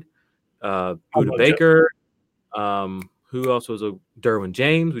Reed, Buda Baker. Who else was a Derwin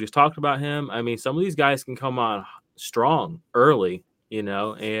James? We just talked about him. Some of these guys can come on strong early, and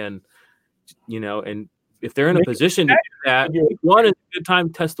if they're in a position to do that, week 1 is a good time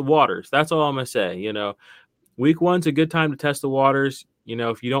to test the waters. That's all I'm gonna say. Week 1's a good time to test the waters.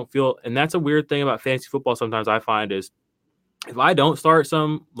 If you don't feel, and that's a weird thing about fantasy football. Sometimes I find is if I don't start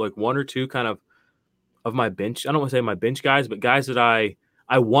some 1 or 2 kind of my bench, I don't want to say my bench guys, but guys that I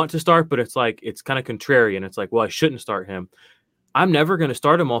want to start, but it's it's kind of contrarian. It's well, I shouldn't start him. I'm never going to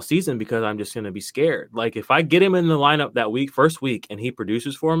start him all season because I'm just going to be scared. If I get him in the lineup that first week, and he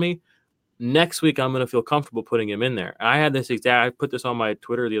produces for me, next week I'm going to feel comfortable putting him in there. And I put this on my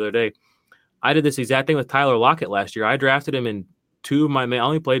Twitter the other day. I did this exact thing with Tyler Lockett last year. I drafted him in 2 of my I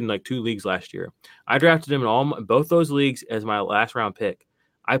only played in 2 leagues last year. I drafted him in both those leagues as my last round pick.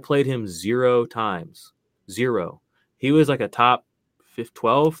 I played him 0 times. 0. He was a top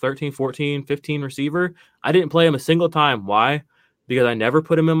 12, 13, 14, 15 receiver. I didn't play him a single time. Why? Because I never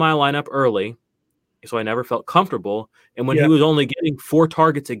put him in my lineup early, so I never felt comfortable. And when he was only getting 4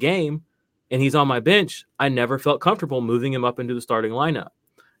 targets a game and he's on my bench, I never felt comfortable moving him up into the starting lineup.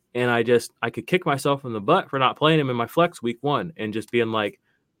 And I could kick myself in the butt for not playing him in my flex week 1 and just being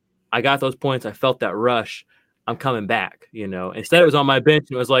I got those points. I felt that rush. I'm coming back, Instead, it was on my bench,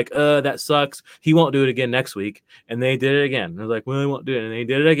 and it was that sucks. He won't do it again next week. And they did it again. I was well, he won't do it. And they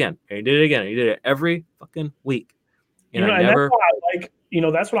did it again. And he did it again. And he did it every fucking week. And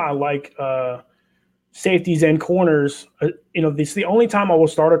and that's why I like safeties and corners. This the only time I will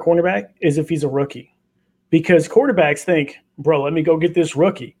start a cornerback is if he's a rookie, because quarterbacks think, bro, let me go get this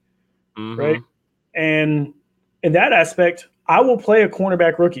rookie, right? And in that aspect, I will play a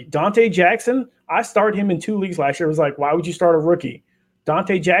cornerback rookie. Dante Jackson, I started him in 2 leagues last year. It was like, why would you start a rookie?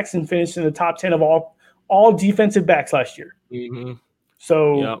 Dante Jackson finished in the top 10 of all defensive backs last year. Mm-hmm.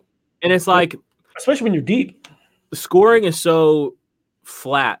 So, yeah. And it's like, especially when you're deep, scoring is so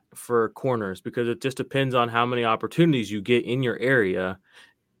flat for corners because it just depends on how many opportunities you get in your area.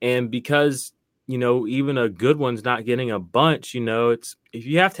 And because, even a good one's not getting a bunch, it's if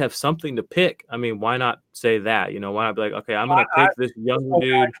you have to have something to pick, I mean, why not say that? Why not be like, okay, I'm going to pick this younger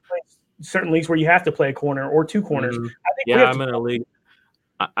dude. Certain leagues where you have to play a corner or 2 corners. Mm-hmm. I think yeah, I'm in a league.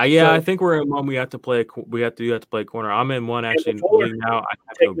 I think we're in one. We have to play corner. I'm in one actually league now. I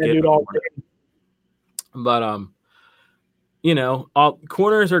have to go get a corner. But all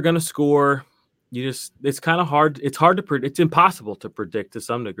corners are going to score. It's kind of hard. It's hard to predict. It's impossible to predict to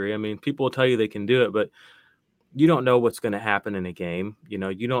some degree. I mean, people will tell you they can do it, but you don't know what's going to happen in a game. You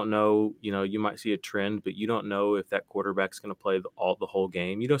don't know. You might see a trend, but you don't know if that quarterback's going to play the whole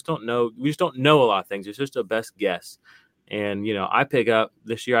game. You just don't know. We just don't know a lot of things. It's just a best guess. And I picked up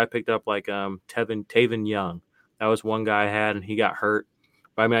like Taven Young. That was one guy I had, and he got hurt.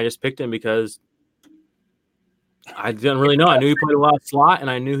 But I mean, I just picked him because I didn't really know. I knew he played a lot of slot, and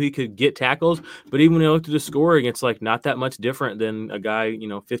I knew he could get tackles. But even when I looked at the scoring, it's like not that much different than a guy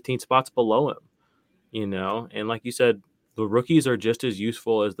 15 spots below him. And like you said, the rookies are just as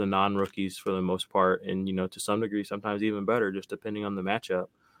useful as the non-rookies for the most part, and to some degree, sometimes even better, just depending on the matchup.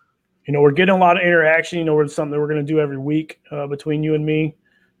 We're getting a lot of interaction. It's something that we're going to do every week between you and me.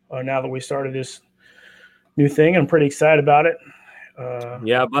 Now that we started this new thing, I'm pretty excited about it.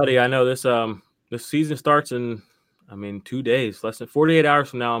 Yeah, buddy. I know this season starts in 2 days, less than 48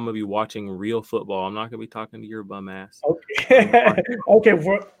 hours from now. I'm going to be watching real football. I'm not going to be talking to your bum ass. Okay. Okay.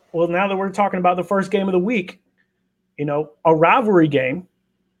 Well, now that we're talking about the first game of the week, a rivalry game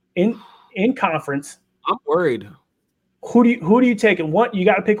in conference. I'm worried. Who do you take? And you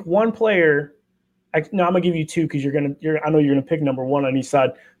got to pick one player. I'm gonna give you 2 because I know you're gonna pick number 1 on each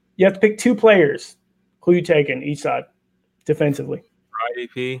side. You have to pick 2 players. Who you taking each side defensively?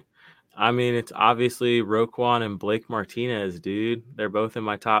 IDP. It's obviously Roquan and Blake Martinez, dude. They're both in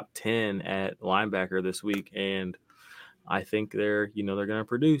my top 10 at linebacker this week, and I think they're going to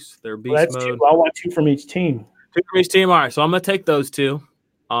produce. They're beast mode. 2. I want 2 from each team. 2 from each team. All right, so I'm going to take those 2.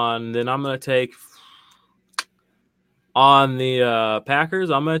 Then I'm going to take on the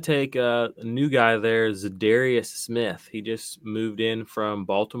Packers. I'm going to take a new guy there, Zadarius Smith. He just moved in from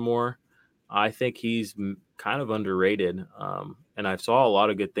Baltimore. I think he's kind of underrated. And I saw a lot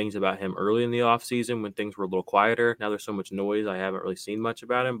of good things about him early in the offseason when things were a little quieter. Now there's so much noise, I haven't really seen much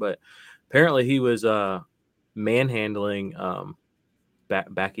about him. But apparently he was manhandling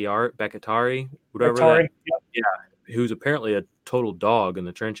Bakatari, whatever. Yeah, who's apparently a total dog in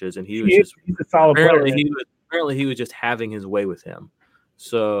the trenches. And he's a solid player. Apparently he was just having his way with him.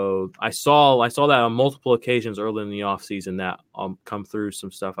 So I saw that on multiple occasions early in the offseason that come through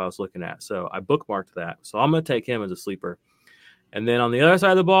some stuff I was looking at. So I bookmarked that. So I'm going to take him as a sleeper. And then on the other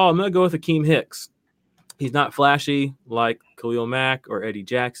side of the ball, I'm going to go with Akeem Hicks. He's not flashy like Khalil Mack or Eddie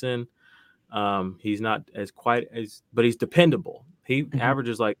Jackson. He's not but he's dependable. He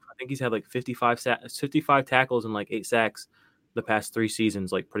averages I think he's had 55 tackles and 8 sacks the past 3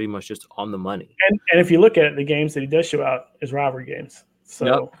 seasons, pretty much just on the money. And if you look at it, the games that he does show out is rivalry games.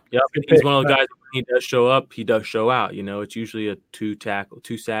 So yep. He's one of those guys. When he does show up, he does show out. It's usually a 2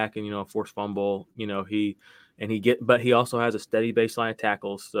 sack, and a forced fumble. But he also has a steady baseline of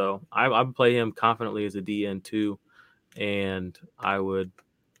tackles. So I would play him confidently as a DN too, and I would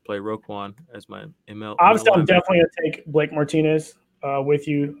play Roquan as my ML. Obviously, I'm definitely going to take Blake Martinez with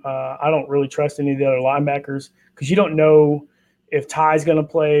you. I don't really trust any of the other linebackers because you don't know if Ty's going to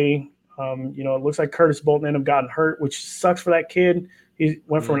play. It looks like Curtis Bolton ended up gotten hurt, which sucks for that kid. He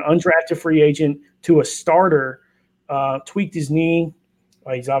went from an undrafted free agent to a starter, tweaked his knee.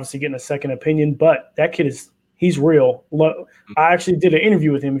 He's obviously getting a second opinion, but that kid he's real. I actually did an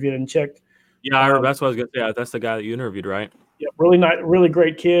interview with him if you hadn't checked. Yeah, that's what I was going to say. That's the guy that you interviewed, right? Yeah, really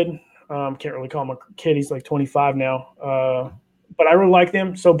great kid. Can't really call him a kid. He's 25 now. But I really like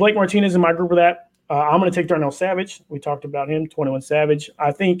them. So Blake Martinez in my group of that. I'm going to take Darnell Savage. We talked about him, 21 Savage.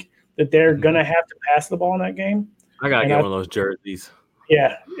 I think that they're going to have to pass the ball in that game. I got to get one of those jerseys.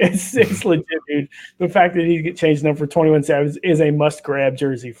 Yeah, it's legit, dude. The fact that he changed them for 21 Savage is a must-grab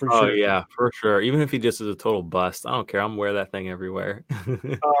jersey for sure. Oh, yeah, for sure. Even if he just is a total bust, I don't care. I'm wear that thing everywhere.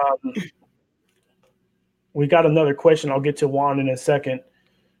 We got another question. I'll get to Juan in a second.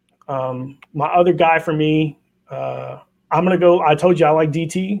 My other guy for me, I'm going to go – I told you I like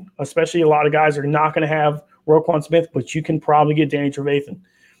DT, especially a lot of guys are not going to have Roquan Smith, but you can probably get Danny Trevathan,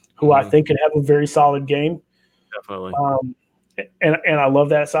 who I think can have a very solid game. Definitely. and I love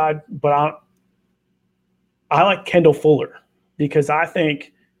that side, but I like Kendall Fuller because I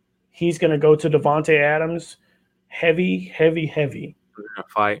think he's going to go to Devontae Adams heavy, heavy, heavy. We're gonna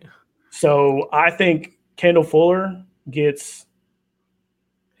fight. So I think Kendall Fuller gets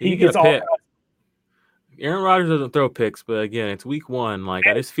He gets gets all pick. Aaron Rodgers doesn't throw picks, but again, it's week 1. Like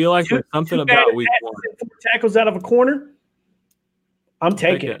I just feel like there's something about week 1. 4 tackles out of a corner. I'm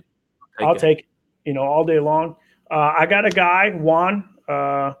taking it. I'll take it. You know, all day long. I got a guy, Juan,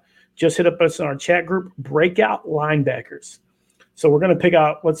 just hit up us in our chat group, breakout linebackers. So we're going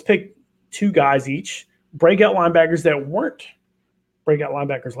to let's pick 2 guys each, breakout linebackers that weren't breakout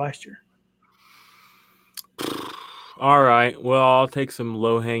linebackers last year. All right. Well, I'll take some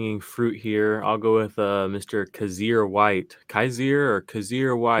low-hanging fruit here. I'll go with Mr. Kazir White.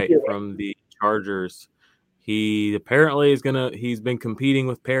 Kazir White from the Chargers. He apparently he's been competing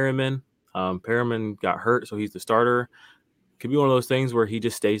with Perriman. Perriman got hurt, so he's the starter. Could be one of those things where he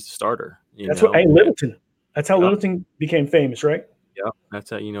just stays the starter. Littleton. That's how Littleton became famous, right? Yeah, that's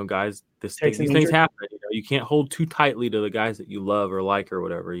how, guys, these things happen. You can't hold too tightly to the guys that you love or like or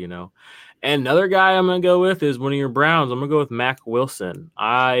whatever, And another guy I'm going to go with is one of your Browns. I'm going to go with Mac Wilson.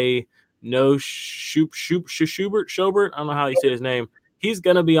 I know Schubert. I don't know how you say his name. He's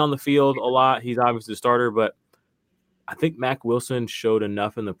going to be on the field a lot. He's obviously the starter, but I think Mac Wilson showed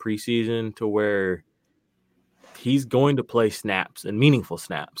enough in the preseason to where he's going to play snaps and meaningful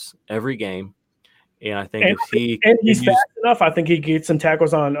snaps every game. And I think he's fast enough, I think he gets some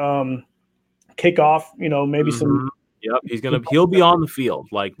tackles on kickoff, maybe some. Yep, he'll be on the field.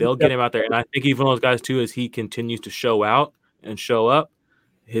 Like they'll get him out there. And I think even those guys too, as he continues to show out and show up,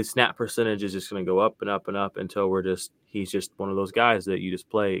 his snap percentage is just going to go up and up and up until he's just one of those guys that you just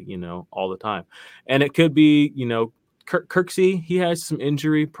play, all the time. And it could be, Kirksey, he has some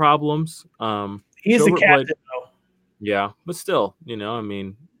injury problems. He's the captain though. Yeah, but still,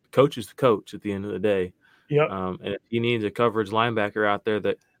 coach is the coach at the end of the day. Yep. And if he needs a coverage linebacker out there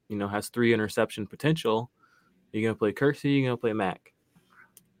that, has 3 interception potential, you're going to play Kirksey, you're going to play Mac.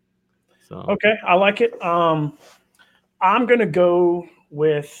 So okay, I like it. I'm going to go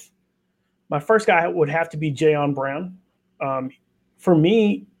with my first guy would have to be Jayon Brown. For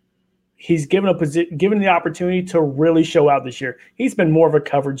me, he's given the opportunity to really show out this year. He's been more of a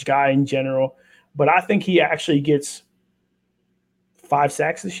coverage guy in general, but I think he actually gets 5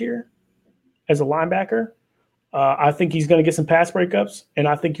 sacks this year as a linebacker. I think he's going to get some pass breakups, and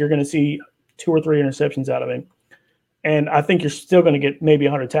I think you're going to see 2 or 3 interceptions out of him. And I think you're still going to get maybe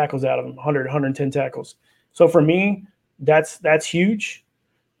 100 tackles out of him, 100, 110 tackles. So for me, that's huge.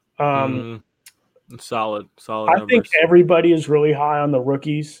 Solid. I think everybody is really high on the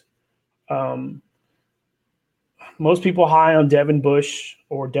rookies. Most people high on Devin Bush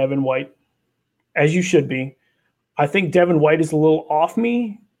or Devin White, as you should be. I think Devin White is a little off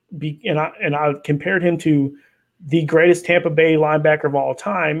me, and I compared him to the greatest Tampa Bay linebacker of all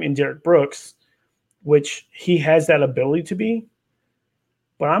time in Derek Brooks, which he has that ability to be.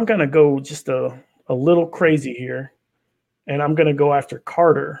 But I'm going to go just a little crazy here, and I'm going to go after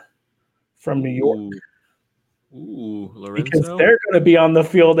Carter from New York. Lorenzo? Because they're going to be on the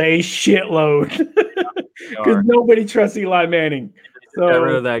field a shitload because nobody trusts Eli Manning. So, got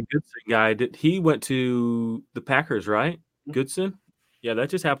rid of that Goodson guy. He went to the Packers, right? Goodson? Yeah,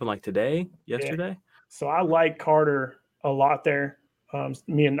 that just happened like yesterday. Yeah. So I like Carter a lot there. I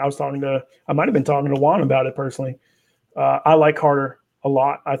might have been talking to Juan about it personally. I like Carter a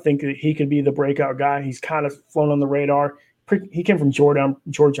lot. I think that he could be the breakout guy. He's kind of flown on the radar. He came from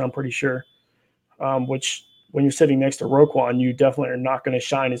Georgia, I'm pretty sure, which when you're sitting next to Roquan, you definitely are not going to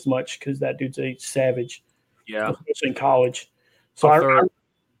shine as much because that dude's a savage, especially in college. So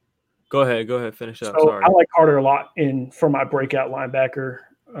Go ahead, finish up. So sorry. I like Carter a lot for my breakout linebacker.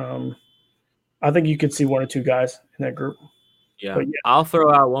 I think you could see 1 or 2 guys in that group. Yeah. I'll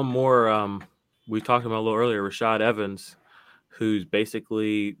throw out one more. We talked about a little earlier, Rashad Evans, who's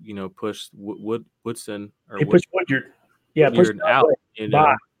basically pushed Woodson or he pushed Woodyard. Yeah, pushed out. He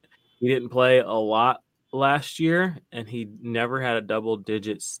didn't play a lot last year, and he never had a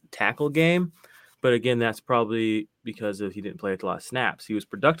double-digit tackle game. But again, that's probably because he didn't play a lot of snaps. He was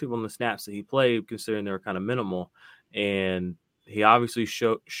productive on the snaps that he played, considering they were kind of minimal, and he obviously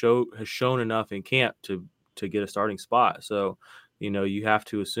has shown enough in camp to get a starting spot. So, you have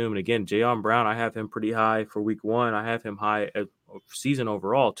to assume. And again, Jayon Brown, I have him pretty high for week 1. I have him high season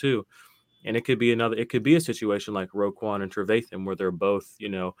overall too. And it could be a situation like Roquan and Trevathan where they're both,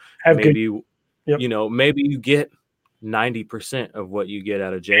 maybe you get 90% of what you get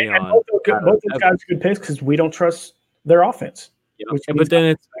out of Jayon. Both those guys are good picks because we don't trust their offense. But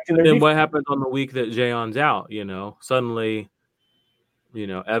then what happens on the week that Jayon's out? Suddenly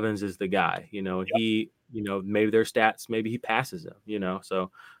Evans is the guy. He, maybe their stats, maybe he passes him.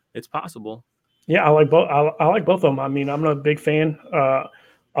 So it's possible. Yeah, I like both. I like both of them. I mean, I'm not a big fan.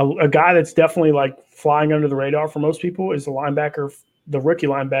 A guy that's definitely like flying under the radar for most people is the linebacker, the rookie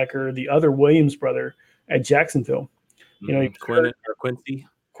linebacker, the other Williams brother at Jacksonville. Quincy.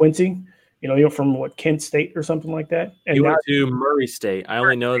 Quincy, you're from Kent State or something like that. And he went to Murray State. I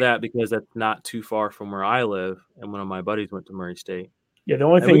only know that because that's not too far from where I live, and one of my buddies went to Murray State. Yeah, the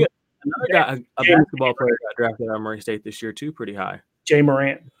only thing. Another guy, a basketball player got drafted out of Murray State this year too, pretty high. Jay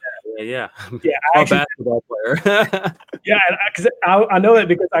Morant. Yeah. A basketball player. Yeah, because I know that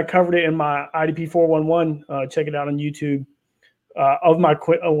because I covered it in my IDP 411. Check it out on YouTube.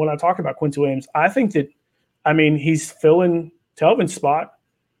 When I talk about Quincy Williams, I think that, he's filling Telvin's spot.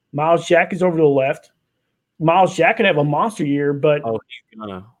 Miles Jack is over to the left. Miles Jack could have a monster year, but he's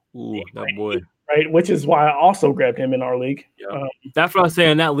gonna. Ooh, that boy. Right, which is why I also grabbed him in our league. Yeah. That's what I was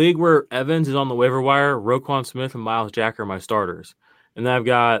saying. That league where Evans is on the waiver wire, Roquan Smith and Miles Jack are my starters. And then I've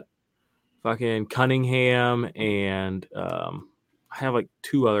got fucking Cunningham and I have like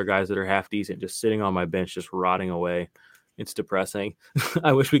two other guys that are half decent just sitting on my bench, just rotting away. It's depressing.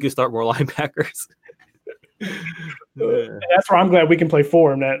 I wish we could start more linebackers. That's why I'm glad we can play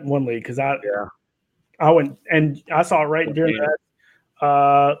four in that one league because I went and I saw it right during that.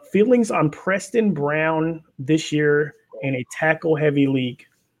 Feelings on Preston Brown this year in a tackle-heavy league.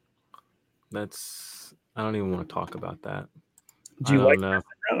 I don't even want to talk about that. Do you like Preston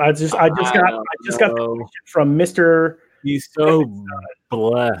Brown? I just got the question from Mr. He's so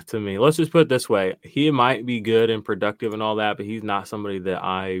bleh to me. Let's just put it this way: he might be good and productive and all that, but he's not somebody that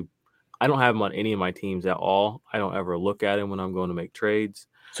I don't have him on any of my teams at all. I don't ever look at him when I'm going to make trades.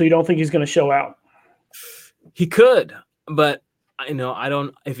 So you don't think he's going to show out? He could, but. I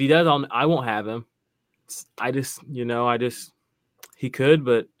don't. If he does, I won't have him. He could,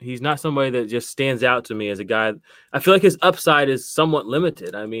 but he's not somebody that just stands out to me as a guy. I feel like his upside is somewhat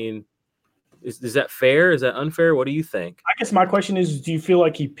limited. I mean, is that fair? Is that unfair? What do you think? I guess my question is, do you feel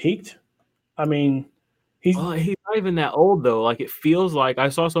like he peaked? I mean, he's not even that old though. Like it feels like I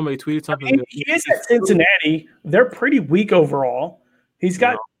saw somebody tweeted something. He is at Cincinnati. They're pretty weak overall. He's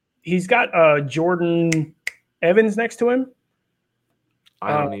got Jordan Evans next to him.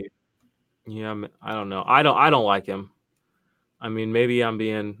 I don't know. I don't like him. I mean, maybe I'm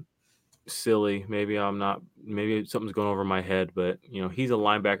being silly. Maybe I'm not. Maybe something's going over my head. But he's a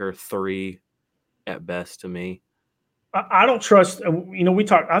linebacker 3 at best to me. I don't trust. We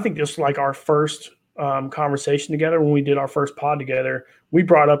talked. I think this was like our first conversation together when we did our first pod together. We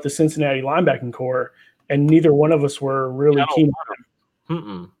brought up the Cincinnati linebacking core, and neither one of us were really keen on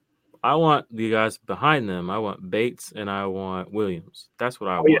him. I want the guys behind them. I want Bates and I want Williams. That's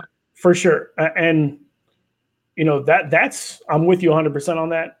what I want. Yeah, for sure. And that's I'm with you 100% on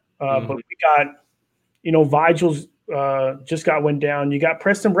that. But we got, Vigel's just went down. You got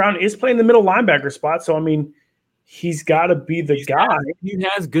Preston Brown is playing the middle linebacker spot. So he's got to be the guy. He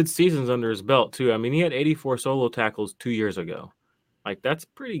has good seasons under his belt too. I mean, he had 84 solo tackles 2 years ago. Like that's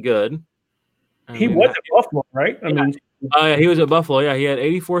pretty good. He was at Buffalo, right? He was at Buffalo. Yeah, he had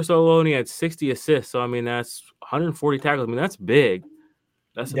 84 solo and he had 60 assists. So that's 140 tackles. I mean, that's big.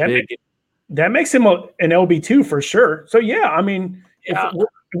 That makes him an LB2 for sure. So if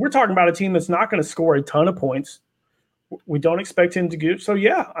we're talking about a team that's not going to score a ton of points, we don't expect him to do. So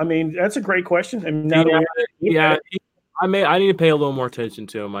that's a great question. I need to pay a little more attention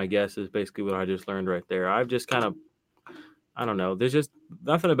to him. I guess is basically what I just learned right there. I've just kind of. I don't know. There's just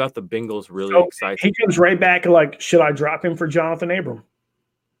nothing about the Bengals really excites me. He comes right back like, should I drop him for Jonathan Abram?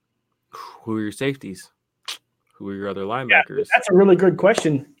 Who are your safeties? Who are your other linebackers? Yeah, that's a really good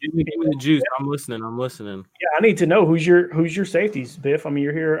question. Give me the juice. I'm listening. Yeah, I need to know who's your safeties, Biff. I mean,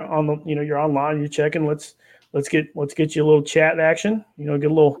 you're here on the, you're online, you're checking. Let's get you a little chat action. Get a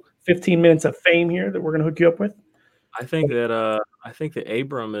little 15 minutes of fame here that we're gonna hook you up with. I think that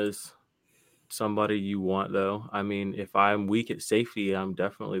Abram is somebody you want, though. I mean, if I'm weak at safety, I'm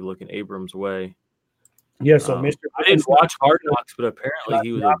definitely looking Abrams' way. Yeah, so Mr. I didn't watch Hard Knocks, but apparently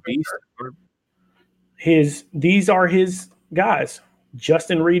he was a beast. These are his guys,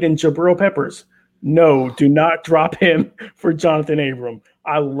 Justin Reed and Jabril Peppers. No, do not drop him for Jonathan Abram.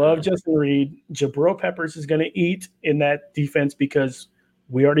 I love Justin Reed. Jabril Peppers is going to eat in that defense because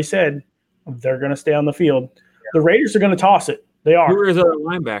we already said they're going to stay on the field. Yeah. The Raiders are going to toss it. They are. Who are his other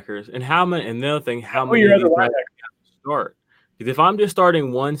linebackers? And how many? And the other thing, how many other linebackers start? Because if I'm just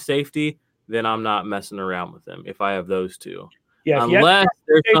starting one safety, then I'm not messing around with them. If I have those two, unless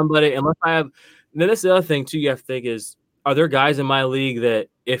there's somebody, unless I have. Then that's the other thing too. You have to think is, are there guys in my league that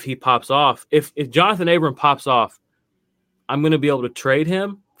if he pops off, if Jonathan Abram pops off, I'm going to be able to trade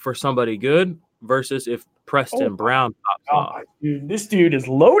him for somebody good versus if Preston Brown pops off. Dude, this dude is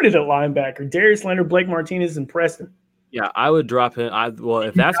loaded at linebacker. Darius Leonard, Blake Martinez, and Preston. Yeah, I would drop him.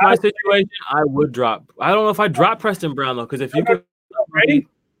 If that's my situation, I would drop. I don't know if I drop Preston Brown though, because if you could, ready?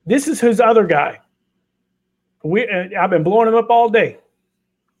 This is his other guy. I've been blowing him up all day.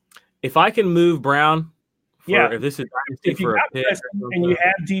 If I can move Brown, if this is if you got Preston and you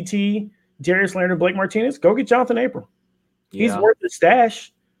have DT, Darius Leonard, Blake Martinez, go get Jonathan Abram. He's worth the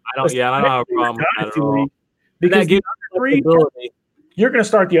stash. I don't have a problem with that at all. Because you're going to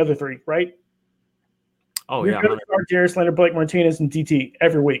start the other three, right? Oh, you're going to start Darius Leonard, Blake Martinez, and DT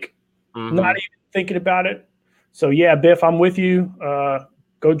every week. Mm-hmm. Not even thinking about it. So, yeah, Biff, I'm with you.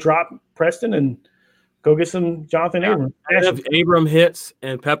 Go drop Preston and go get some Jonathan Abram. If Abram hits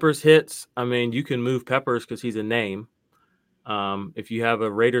and Peppers hits, I mean, you can move Peppers because he's a name. If you have a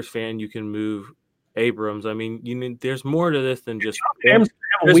Raiders fan, you can move Abrams. I mean, there's more to this than just there's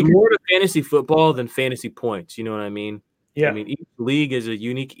more to fantasy football than fantasy points. You know what I mean? Yeah. I mean, each league is a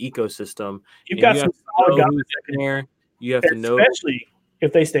unique ecosystem. You've got some solid guys in there. You have to know, especially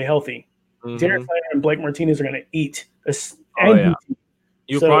if they stay healthy. Mm-hmm. Darius Leonard and Blake Martinez are going to eat.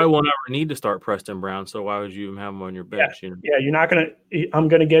 You probably won't ever need to start Preston Brown, so why would you even have him on your bench? Yeah, you're not going to – I'm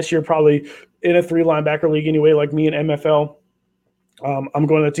going to guess you're probably in a 3-linebacker league anyway, like me in MFL. I'm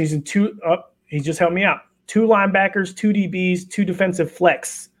going to season 2 up. He just helped me out. 2 linebackers, 2 DBs, 2 defensive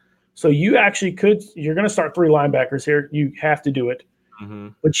flex. So you actually you're going to start 3 linebackers here. You have to do it. Mm-hmm.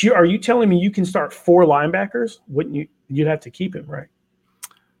 But are you telling me you can start 4 linebackers? Wouldn't you? You'd have to keep him, right?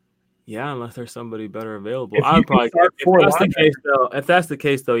 Yeah, unless there's somebody better available. I would probably if that's the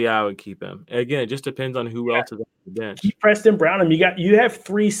case, though, yeah, I would keep him. Again, it just depends on who else is on the bench. Keep Preston Brown. You have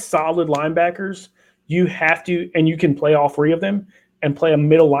 3 solid linebackers. You have to, and you can play all 3 of them and play a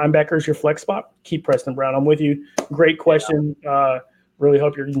middle linebacker as your flex spot. Keep Preston Brown. I'm with you. Great question. Really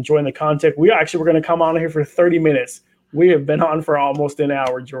hope you're enjoying the content. We're going to come on here for 30 minutes. We have been on for almost an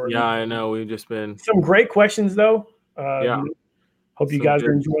hour, Jordan. Yeah, I know. We've just been some great questions, though. Hope you guys are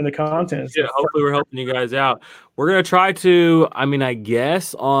good. enjoying the content. Yeah, hopefully we're helping you guys out. We're going to try to, I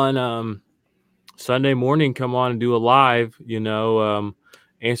guess on Sunday morning, come on and do a live,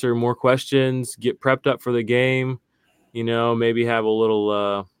 answer more questions, get prepped up for the game, maybe have a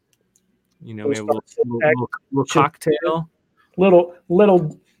little, maybe a little cocktail. Little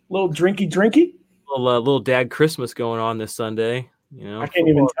drinky. Little dad Christmas going on this Sunday. I can't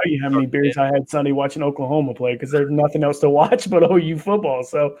even tell you how many beers I had Sunday watching Oklahoma play because there's nothing else to watch but OU football.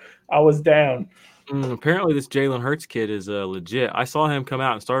 So I was down. Apparently, this Jalen Hurts kid is legit. I saw him come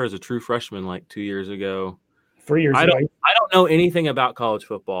out and start as a true freshman like 2 years ago. 3 years ago. I don't know anything about college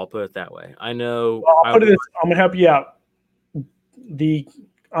football. Put it that way. I know. Well, I'm gonna help you out.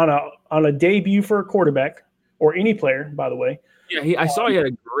 On a debut for a quarterback or any player, by the way. Yeah, I saw he had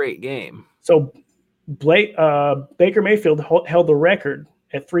a great game. So Baker Mayfield held the record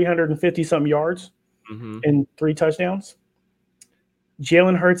at 350-something yards and 3 touchdowns.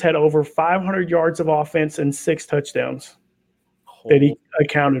 Jalen Hurts had over 500 yards of offense and 6 touchdowns that he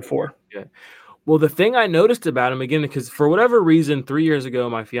accounted for. Yeah. Well, the thing I noticed about him, again, because for whatever reason, 3 years ago,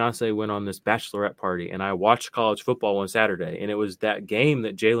 my fiance went on this bachelorette party, and I watched college football one Saturday, and it was that game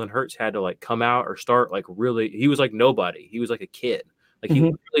that Jalen Hurts had to, come out or start, really – he was like nobody. He was like a kid. He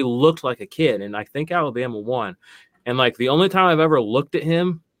really looked like a kid, and I think Alabama won. And, the only time I've ever looked at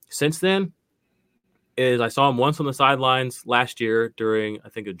him since then is I saw him once on the sidelines last year during, I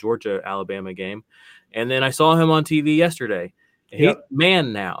think, a Georgia-Alabama game, and then I saw him on TV yesterday. He's a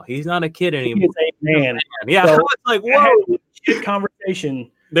man now. He's not a kid anymore. He's a man. Yeah, so, whoa. Conversation.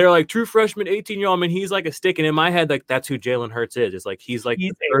 They're like true freshman, 18-year-old. I mean, he's like a stick. And in my head, that's who Jalen Hurts is. It's he's a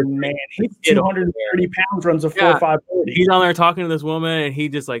man. He's 230 pounds, runs a 4.5 40. He's on there talking to this woman, and he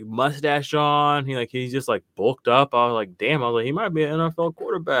just mustache on. He's just bulked up. I was like, damn. I was like, he might be an NFL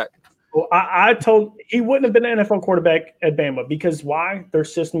quarterback. Well, I told he wouldn't have been an NFL quarterback at Bama because why? They're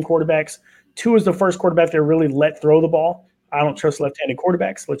system quarterbacks. 2 is the first quarterback they really let throw the ball. I don't trust left-handed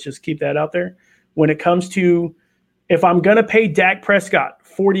quarterbacks. Let's just keep that out there. When it comes to if I'm going to pay Dak Prescott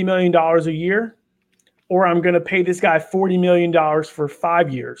 $40 million a year or I'm going to pay this guy $40 million for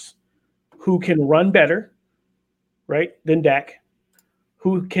 5 years, who can run better, right, than Dak,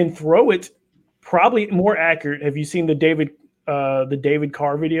 who can throw it probably more accurate. Have you seen the David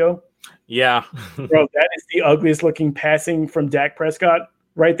Carr video? Yeah. Bro, that is the ugliest looking passing from Dak Prescott.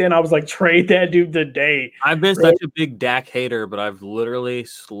 Right then, I was like, trade that dude today. I've been such a big Dak hater, but I've literally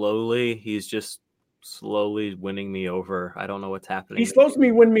he's just slowly winning me over. I don't know what's happening. He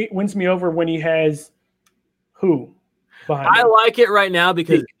wins me over when he has who behind him? I like it right now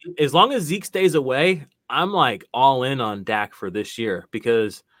because as long as Zeke stays away, I'm like all in on Dak for this year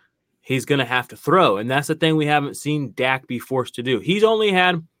because he's going to have to throw. And that's the thing we haven't seen Dak be forced to do.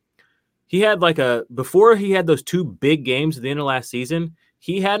 Before he had those 2 big games at the end of last season,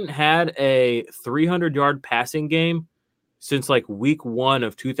 he hadn't had a 300-yard passing game since like week 1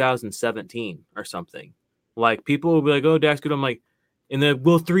 of 2017 or something. Like people will be like, oh, Dak's good. I'm like,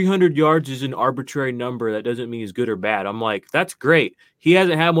 300 yards is an arbitrary number. That doesn't mean he's good or bad. I'm like, that's great. He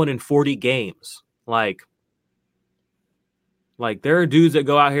hasn't had one in 40 games. Like there are dudes that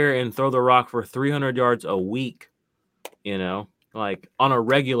go out here and throw the rock for 300 yards a week, like on a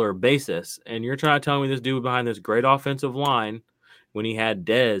regular basis. And you're trying to tell me this dude behind this great offensive line, when he had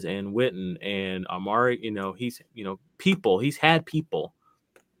Dez and Witten and Amari, he's had people.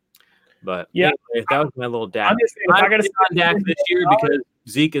 But anyway, that was my little Dak. I got to on Dak this year because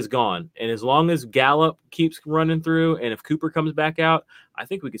Zeke is gone. And as long as Gallup keeps running through and if Cooper comes back out, I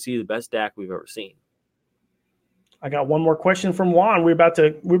think we could see the best Dak we've ever seen. I got one more question from Juan. We're about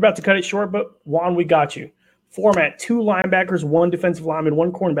to cut it short, but Juan, we got you. Format: 2 linebackers, 1 defensive lineman,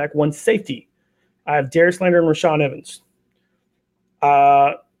 1 cornerback, 1 safety. I have Darius Leonard and Rashaan Evans.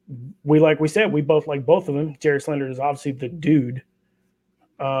 We said, we both like both of them. Darius Leonard is obviously the dude.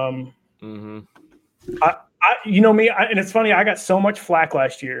 Mm-hmm. And it's funny, I got so much flack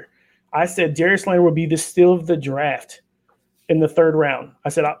last year. I said Darius Leonard would be the steal of the draft in the 3rd round. I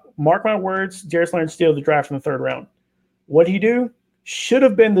said, mark my words, Darius Leonard steal of the draft in the 3rd round. What'd he do? Should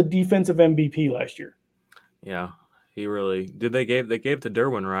have been the defensive MVP last year. Yeah, he really did. They gave it to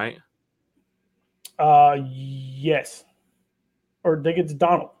Derwin, right? Yes. Or they get to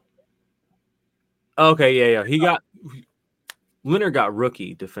Donald. Okay, yeah. Leonard got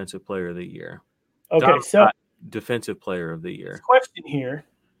rookie defensive player of the year. Okay, Donald so got defensive player of the year. Question here.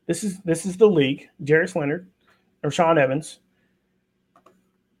 This is the league. Darius Leonard or Rashaan Evans.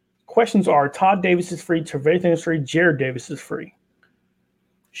 Questions are: Todd Davis is free, Trevathan is free, Jared Davis is free.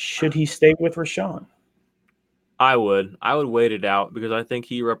 Should he stay with Rashaan? I would wait it out because I think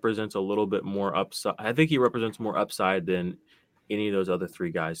he represents a little bit more upside. I think he represents more upside than any of those other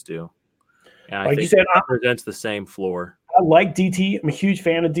 3 guys do. And I think he represents the same floor. I like DT. I'm a huge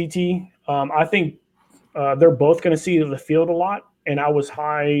fan of DT. I think they're both going to see the field a lot, and I was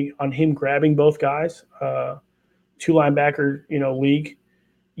high on him grabbing both guys. 2 linebacker, league.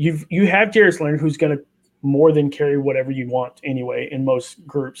 You have Darius Leonard, who's going to more than carry whatever you want anyway in most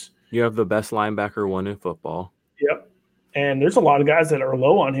groups. You have the best linebacker 1 in football. Yep. And there's a lot of guys that are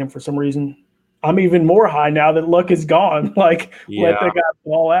low on him for some reason. I'm even more high now that Luck is gone. Let the guy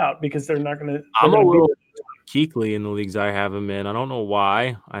fall out because they're not going to. I'm a little Kuechly in the leagues I have him in. I don't know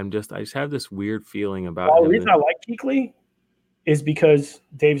why. I just have this weird feeling about him. The reason I like Kuechly is because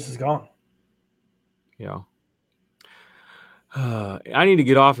Davis is gone. Yeah. I need to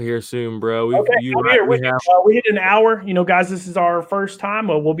get off of here soon, bro. We hit an hour. Guys, this is our first time.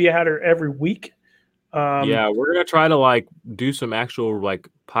 We'll be at her every week. We're gonna try to do some actual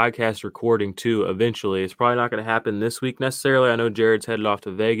podcast recording too. Eventually, it's probably not gonna happen this week necessarily. I know Jared's headed off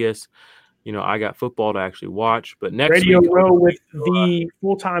to Vegas. I got football to actually watch, but next Radio week, Row with the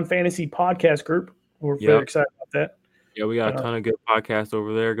full-time fantasy podcast group. We're very excited about that. Yeah, we got a ton of good podcasts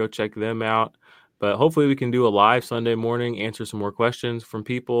over there. Go check them out. But hopefully we can do a live Sunday morning, answer some more questions from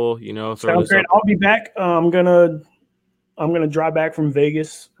people. Sounds great. I'll be back. I'm gonna drive back from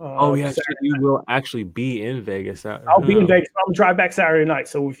Vegas. You will actually be in Vegas. I'll be in Vegas. I'm gonna drive back Saturday night.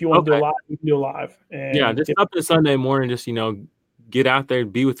 So if you want to do a live, we can do a live. And just up to Sunday morning. Just get out there,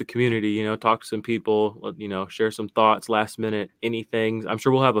 be with the community. Talk to some people. Share some thoughts, last minute, anything. I'm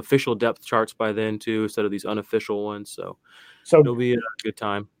sure we'll have official depth charts by then too, instead of these unofficial ones. So it'll be a good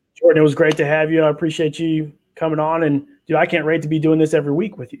time. Jordan, it was great to have you. I appreciate you coming on, and dude, I can't wait to be doing this every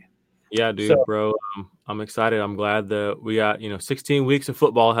week with you. Yeah, dude, bro. I'm excited. I'm glad that we got 16 weeks of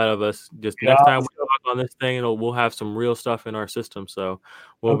football ahead of us. Just next time we talk on this thing, we'll have some real stuff in our system, so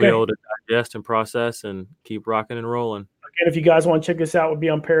we'll be able to digest and process and keep rocking and rolling. Again, if you guys want to check this out, we'll be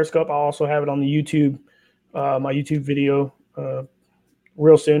on Periscope. I'll also have it on the YouTube, my YouTube video,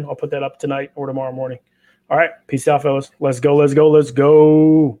 real soon. I'll put that up tonight or tomorrow morning. All right, peace out, fellas. Let's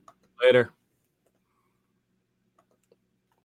go.